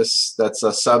practice that's a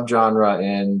subgenre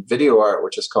in video art,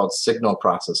 which is called signal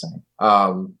processing,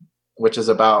 which is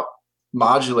about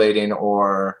modulating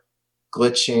or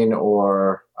glitching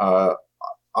or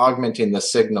augmenting the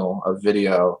signal of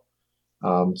video.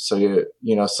 So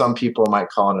you know, some people might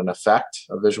call it an effect,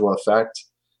 a visual effect,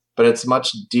 but it's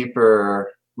much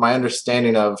deeper. My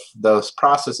understanding of those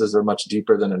processes are much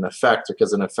deeper than an effect,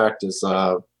 because an effect is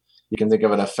you can think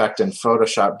of an effect in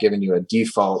Photoshop giving you a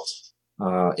default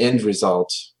end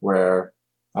result, where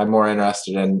I'm more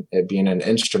interested in it being an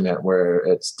instrument where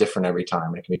it's different every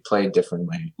time. It can be played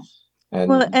differently.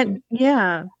 And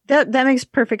yeah, that makes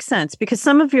perfect sense, because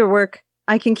some of your work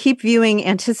I can keep viewing,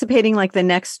 anticipating like the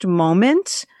next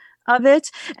moment of it.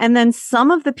 And then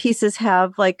some of the pieces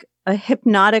have like a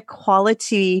hypnotic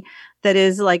quality that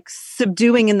is like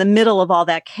subduing in the middle of all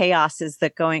that chaos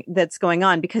that's going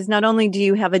on, because not only do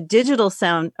you have a digital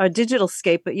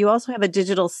scape, but you also have a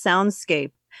digital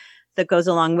soundscape that goes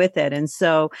along with it. And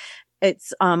so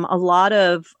it's a lot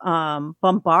of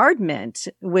bombardment,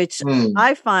 which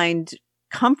I find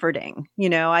comforting. You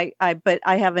know, but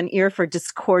I have an ear for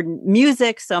discordant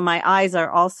music, so my eyes are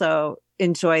also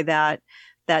enjoy that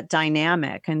that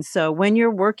dynamic. And so when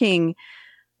you're working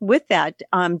with that,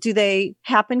 do they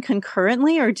happen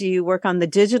concurrently, or do you work on the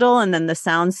digital and then the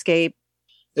soundscape?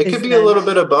 It could be a little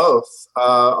bit of both.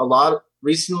 A lot of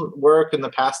recent work in the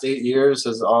past 8 years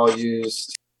has all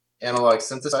used analog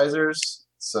synthesizers.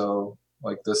 So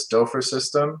like this Dofer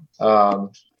system.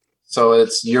 So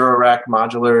it's Eurorack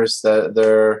modulars that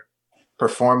they're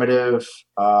performative.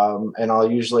 And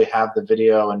I'll usually have the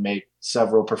video and make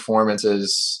several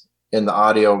performances in the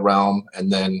audio realm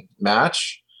and then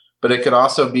match. But it could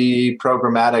also be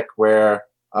programmatic where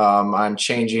I'm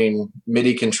changing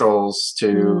MIDI controls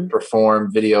to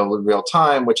perform video in real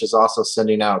time, which is also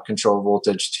sending out control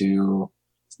voltage to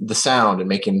the sound and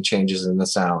making changes in the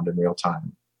sound in real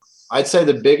time. I'd say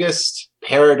the biggest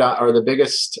paradigm or the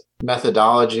biggest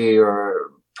methodology or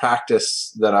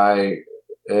practice that I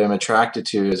am attracted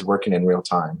to is working in real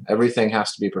time. Everything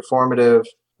has to be performative.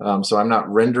 So I'm not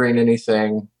rendering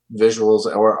anything, visuals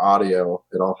or audio.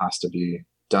 It all has to be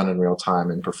done in real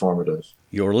time and performative.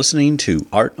 You're listening to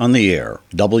Art on the Air,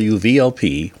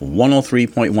 WVLP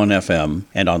 103.1 FM,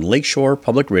 and on Lakeshore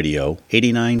Public Radio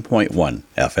 89.1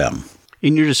 FM.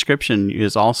 In your description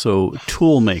is also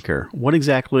tool maker. What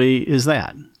exactly is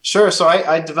that? Sure. So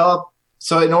I developed,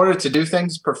 so in order to do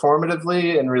things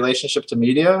performatively in relationship to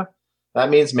media, that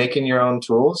means making your own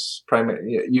tools.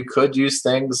 You could use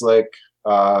things like,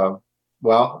 I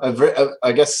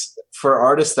guess for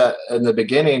artists that in the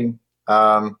beginning,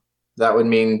 that would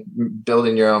mean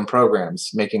building your own programs,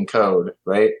 making code,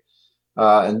 right?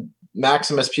 And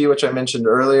Maximus P, which I mentioned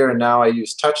earlier, and now I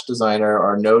use Touch Designer,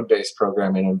 are node-based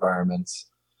programming environments.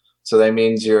 So that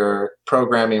means you're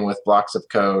programming with blocks of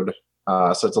code.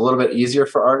 So it's a little bit easier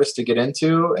for artists to get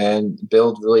into and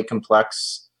build really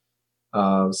complex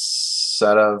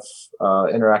set of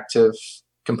interactive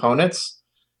components.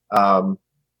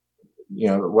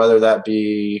 Whether that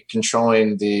be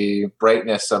controlling the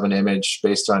brightness of an image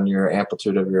based on your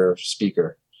amplitude of your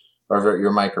speaker or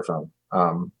your microphone.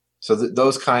 So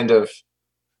those kind of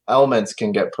elements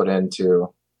can get put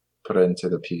into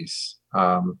the piece.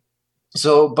 But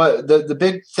the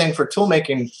big thing for tool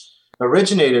making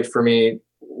originated for me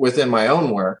within my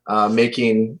own work,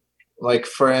 making, like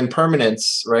for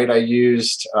impermanence, right? I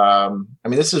used,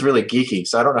 this is really geeky,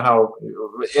 so I don't know how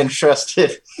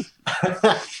interested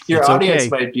your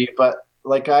audience might be, but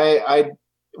like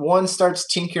one starts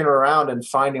tinkering around and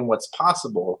finding what's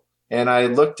possible. And I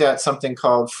looked at something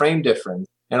called frame difference,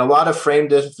 and a lot of frame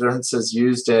difference is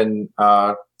used in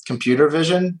computer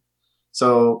vision.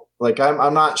 So like,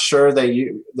 I'm not sure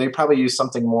they probably use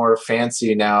something more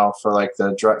fancy now for like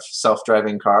the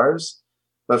self-driving cars.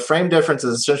 But frame difference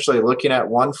is essentially looking at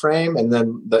one frame and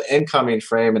then the incoming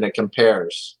frame, and it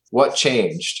compares what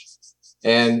changed.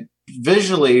 And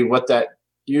visually, what that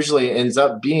usually ends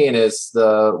up being is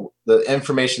the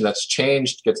information that's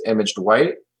changed gets imaged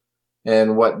white,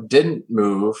 and what didn't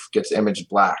move gets imaged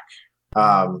black.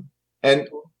 And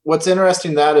what's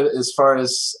interesting that as far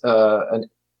as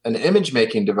an image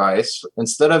making device,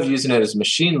 instead of using it as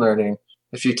machine learning,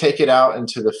 if you take it out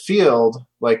into the field,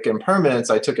 like impermanence,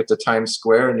 I took it to Times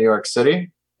Square in New York City,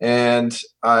 and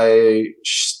I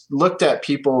looked at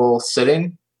people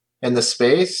sitting in the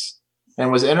space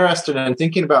and was interested in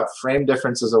thinking about frame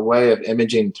difference as a way of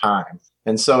imaging time.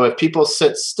 And so if people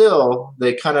sit still,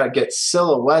 they kind of get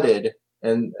silhouetted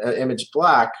and image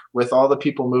black with all the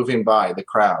people moving by, the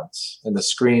crowds and the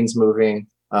screens moving.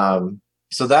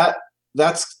 So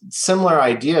that's similar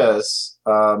ideas.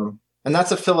 And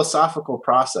that's a philosophical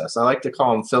process. I like to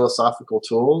call them philosophical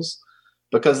tools,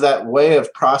 because that way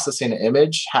of processing an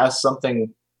image has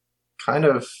something kind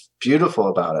of beautiful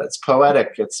about it. It's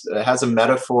poetic. It has a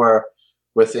metaphor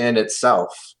within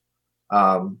itself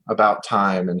about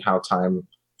time and how time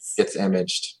gets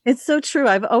imaged. It's so true.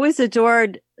 I've always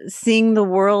adored seeing the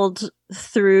world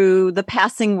through the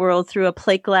passing world through a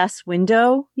plate glass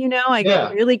window. I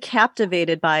get really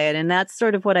captivated by it. And that's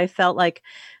sort of what I felt like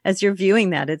as you're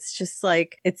viewing that. It's just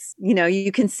like, it's,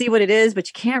 you can see what it is, but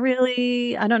you can't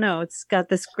really, I don't know. It's got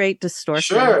this great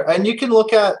distortion. Sure. And you can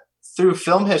look at through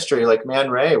film history, like Man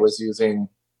Ray was using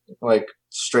like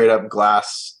straight up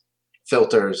glass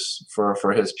filters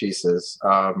for his pieces.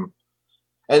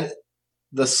 And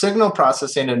the signal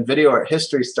processing in video art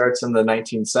history starts in the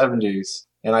 1970s.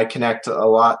 And I connect a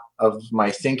lot of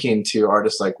my thinking to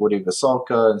artists like Woody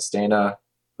Veselka and Stana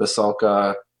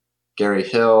Veselka, Gary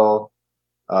Hill.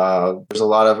 There's a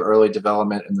lot of early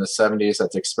development in the 70s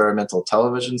at the Experimental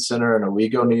Television Center in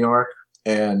Owego, New York.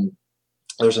 And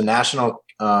there's a National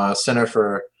Center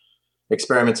for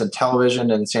Experiments in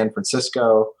Television in San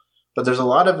Francisco. But there's a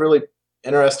lot of really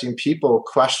interesting people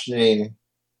questioning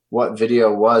what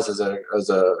video was as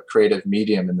a creative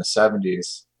medium in the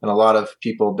 70s, and a lot of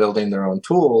people building their own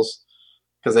tools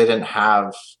because they didn't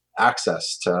have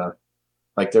access to,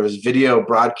 like, there was video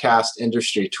broadcast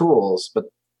industry tools, but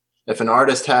if an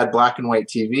artist had black and white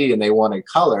TV and they wanted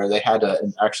color, they had to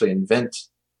actually invent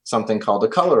something called a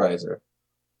colorizer.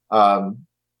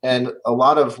 And a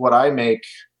lot of what I make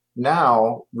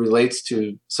now relates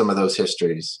to some of those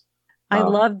histories. I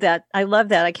love that.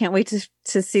 I can't wait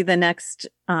to see the next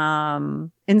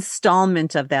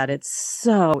installment of that. It's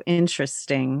so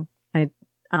interesting. And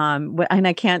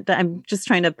I can't. I'm just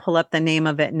trying to pull up the name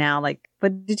of it now. Like,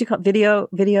 what did you call it? Video?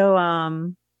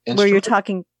 Where you're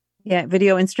talking? Yeah,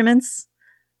 video instruments.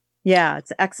 Yeah,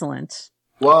 it's excellent.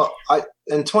 Well,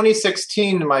 in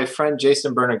 2016, my friend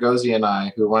Jason Bernagosi and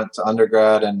I, who went to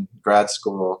undergrad and grad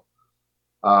school,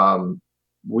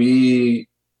 we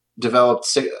developed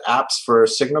apps for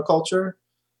signal culture.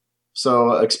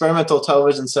 So Experimental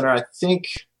Television Center, I think,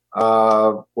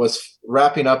 was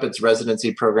wrapping up its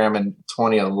residency program in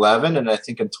 2011. And I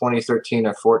think in 2013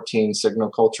 or 14,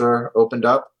 Signal Culture opened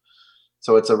up.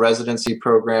 So it's a residency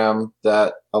program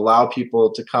that allow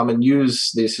people to come and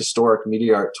use these historic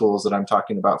media art tools that I'm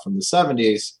talking about from the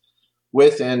 70s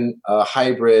within a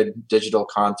hybrid digital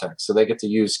context. So they get to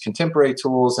use contemporary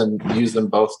tools and use them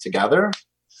both together.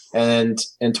 And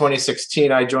in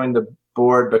 2016, I joined the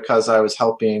board because I was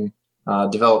helping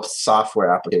develop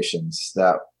software applications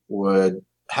that would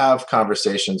have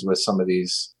conversations with some of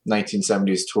these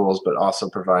 1970s tools, but also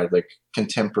provide like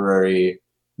contemporary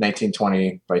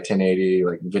 1920 by 1080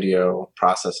 like video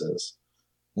processes.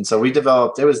 And so we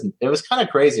developed, it was kind of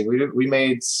crazy. We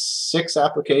made 6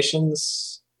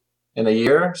 applications in a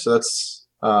year. So that's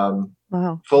wow.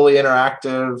 Fully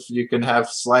interactive. You can have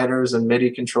sliders and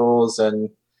MIDI controls, and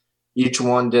each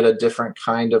one did a different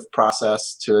kind of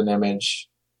process to an image.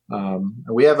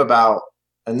 We have about,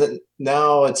 and then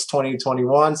now it's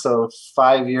 2021. So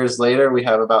 5 years later, we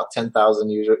have about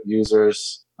 10,000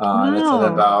 users. Wow. And it's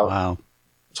in about Wow.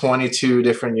 22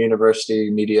 different university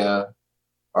media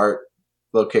art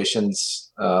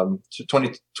locations.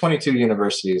 22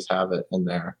 universities have it in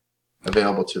there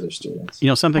available to their students. You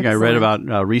know, something I read Excellent.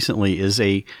 about recently is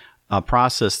a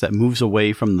process that moves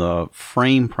away from the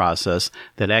frame process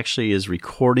that actually is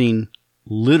recording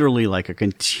literally like a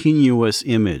continuous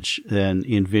image than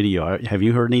in video. Have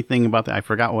you heard anything about that? I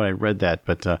forgot what I read that,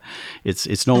 but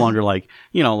it's no longer like,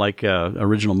 you know, like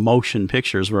original motion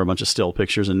pictures where a bunch of still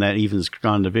pictures and that even has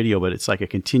gone to video, but it's like a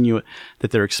continuous that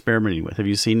they're experimenting with. Have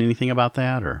you seen anything about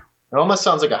that? Or it almost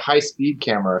sounds like a high-speed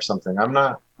camera or something. I'm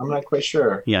not quite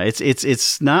sure. yeah,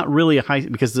 it's not really a high,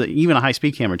 because even a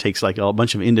high-speed camera takes like a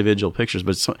bunch of individual pictures,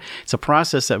 but it's a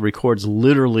process that records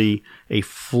literally a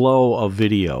flow of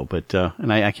video. But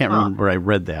and I can't remember where I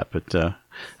read that, but I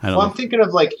don't know. I'm thinking of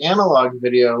like analog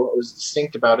video. What was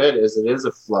distinct about it is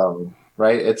a flow,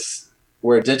 right? It's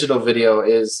where digital video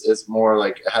is more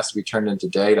like it has to be turned into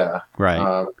data.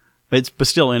 Right. But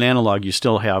still, in analog, you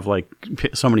still have like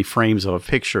so many frames of a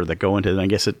picture that go into it. And I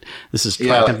guess this is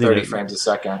like 30 frames a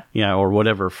second. Yeah, or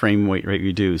whatever frame rate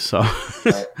you do. So,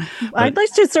 Right. I'd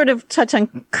like to sort of touch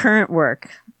on current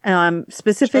work,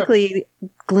 specifically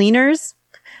Gleaners,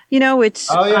 you know, which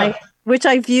I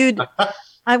viewed.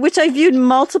 Which I viewed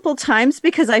multiple times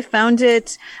because I found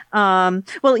it,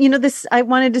 well, you know, I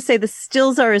wanted to say the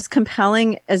stills are as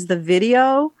compelling as the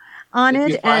video on it.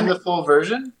 Did you find the full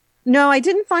version? No, I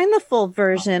didn't find the full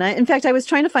version. In fact, I was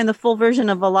trying to find the full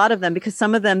version of a lot of them because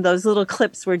some of them, those little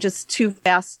clips were just too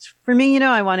fast for me. You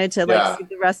know, I wanted to see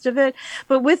the rest of it.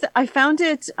 But I found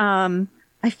it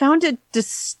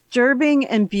disturbing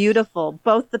and beautiful.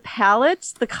 Both the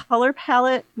palette, the color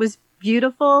palette was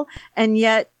beautiful, and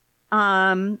yet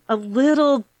a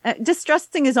little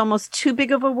distressing is almost too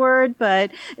big of a word,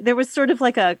 but there was sort of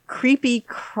like a creepy,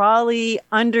 crawly,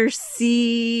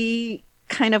 undersea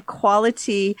kind of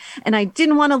quality, and I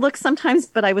didn't want to look sometimes,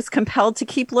 but I was compelled to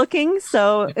keep looking.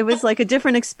 So it was like a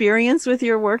different experience with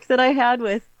your work that I had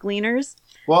with Gleaners.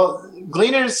 Well,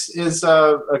 Gleaners is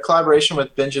a collaboration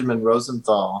with Benjamin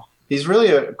Rosenthal. He's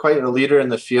really quite a leader in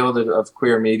the field of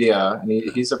queer media, and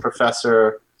he's a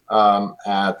professor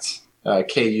at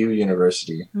KU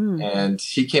University. And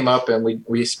he came up and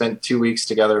we spent 2 weeks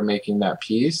together making that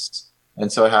piece.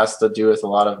 And so it has to do with a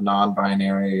lot of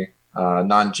non-binary,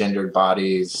 non-gendered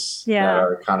bodies that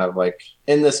are kind of like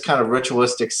in this kind of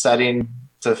ritualistic setting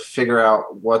to figure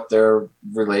out what their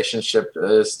relationship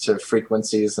is to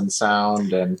frequencies and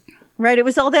sound. And right, it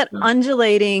was all that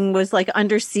undulating, was like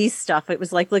undersea stuff. It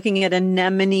was like looking at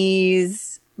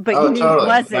anemones, but it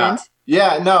wasn't.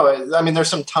 Yeah, no, I mean, there's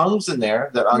some tongues in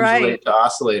there that undulate to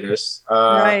oscillators.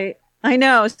 Right. I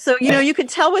know. So, you could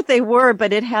tell what they were,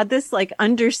 but it had this like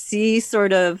undersea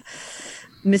sort of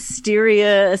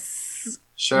mysterious,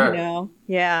 Sure.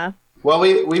 Yeah. Well,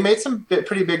 we made some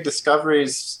pretty big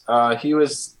discoveries. He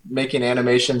was making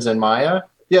animations in Maya.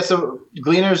 Yeah, so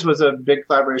Gleaners was a big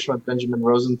collaboration with Benjamin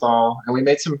Rosenthal, and we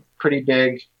made some pretty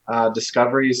big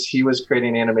discoveries. He was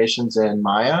creating animations in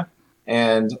Maya,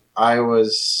 and I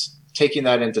was taking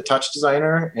that into Touch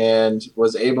Designer and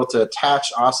was able to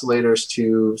attach oscillators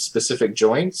to specific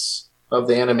joints of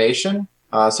the animation.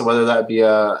 So whether that be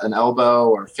an elbow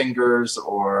or fingers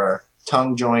or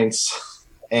tongue joints,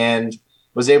 and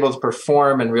was able to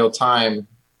perform in real time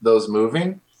those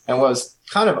moving, and was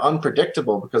kind of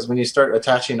unpredictable because when you start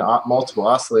attaching multiple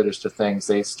oscillators to things,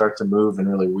 they start to move in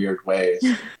really weird ways.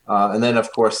 And then,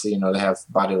 of course, they have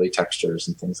bodily textures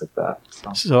and things like that.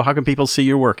 So how can people see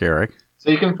your work, Eric?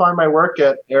 So you can find my work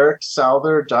at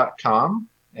ericsouther.com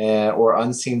or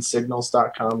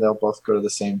unseensignals.com. They'll both go to the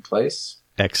same place.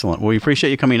 Excellent. Well, we appreciate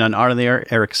you coming on Art on the Air.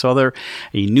 Eric Souther,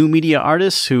 a new media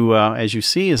artist who, as you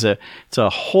see, it's a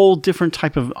whole different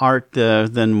type of art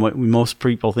than what most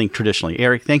people think traditionally.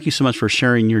 Eric, thank you so much for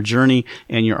sharing your journey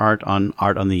and your art on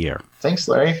the Air. Thanks,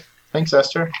 Larry. Thanks,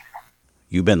 Esther.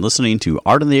 You've been listening to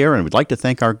Art on the Air, and we'd like to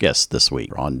thank our guests this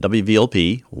week on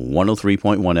WVLP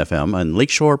 103.1 FM and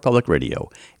Lakeshore Public Radio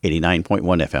 89.1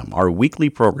 FM, our weekly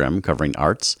program covering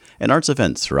arts and arts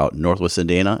events throughout Northwest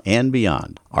Indiana and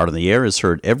beyond. Art on the Air is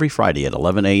heard every Friday at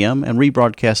 11 a.m. and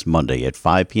rebroadcast Monday at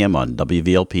 5 p.m. on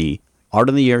WVLP. Art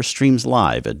on the Air streams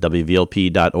live at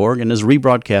WVLP.org and is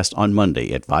rebroadcast on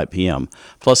Monday at 5 p.m.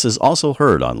 Plus is also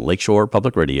heard on Lakeshore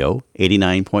Public Radio,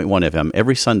 89.1 FM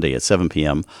every Sunday at 7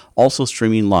 p.m., also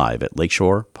streaming live at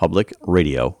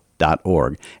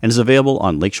lakeshorepublicradio.org and is available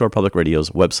on Lakeshore Public Radio's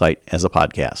website as a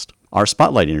podcast. Our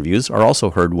spotlight interviews are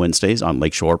also heard Wednesdays on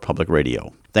Lakeshore Public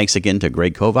Radio. Thanks again to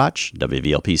Greg Kovach,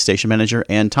 WVLP Station Manager,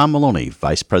 and Tom Maloney,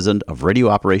 Vice President of Radio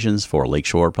Operations for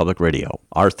Lakeshore Public Radio.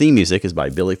 Our theme music is by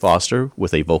Billy Foster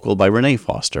with a vocal by Renee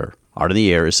Foster. Art on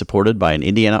the Air is supported by an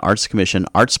Indiana Arts Commission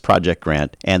Arts Project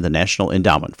Grant and the National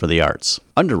Endowment for the Arts.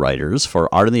 Underwriters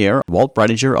for Art on the Air, Walt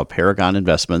Breidinger of Paragon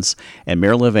Investments and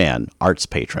Marilyn Van, Arts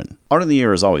Patron. Art on the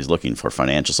Air is always looking for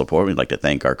financial support. We'd like to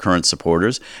thank our current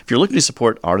supporters. If you're looking to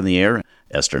support Art on the Air,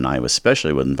 Esther and I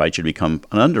especially would invite you to become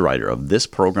an underwriter of this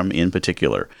program in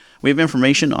particular. We have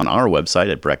information on our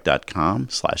website at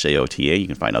breck.com/AOTA. You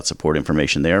can find out support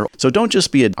information there. So don't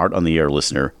just be an Art on the Air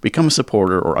listener. Become a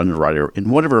supporter or underwriter in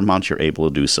whatever amount you're able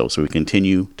to do so we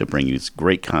continue to bring you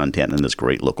great content and this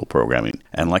great local programming.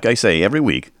 And like I say every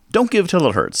week, don't give till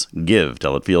it hurts. Give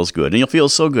till it feels good. And you'll feel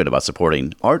so good about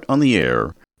supporting Art on the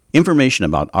Air. Information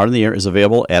about Art on the Air is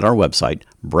available at our website,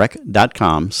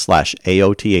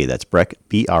 breck.com/AOTA. That's Breck,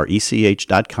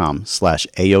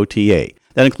 BRECH.com/AOTA.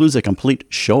 That includes a complete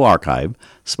show archive,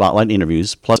 spotlight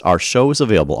interviews, plus our show is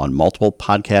available on multiple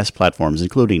podcast platforms,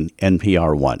 including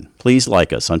NPR One. Please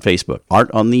like us on Facebook,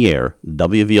 Art on the Air,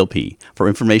 WVLP, for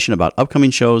information about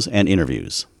upcoming shows and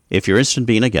interviews. If you're interested in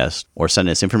being a guest or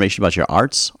sending us information about your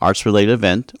arts-related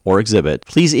event or exhibit,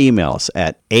 please email us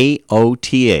at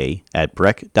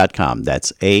aota@breck.com.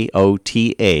 That's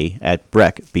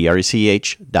aota@breck,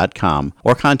 BRECH.com,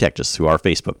 or contact us through our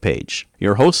Facebook page.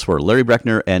 Your hosts were Larry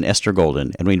Breckner and Esther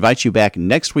Golden, and we invite you back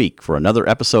next week for another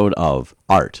episode of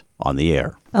Art on the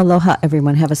Air. Aloha,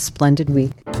 everyone. Have a splendid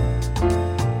week.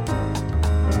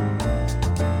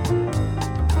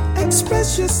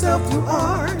 Express yourself through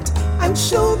art and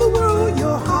show the world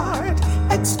your heart.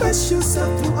 Express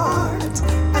yourself through art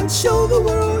and show the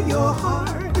world your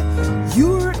heart.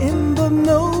 You're in the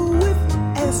know with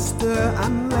Esther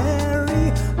and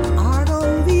Larry. Art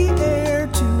on the Air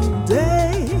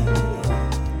today.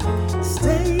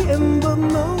 Stay in the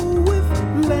know with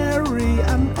Larry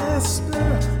and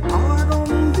Esther. Art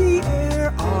on the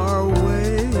Air our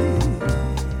way.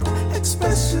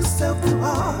 Express yourself through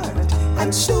art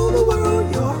and show the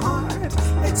world your heart.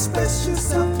 Express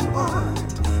yourself through art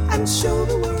and show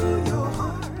the world your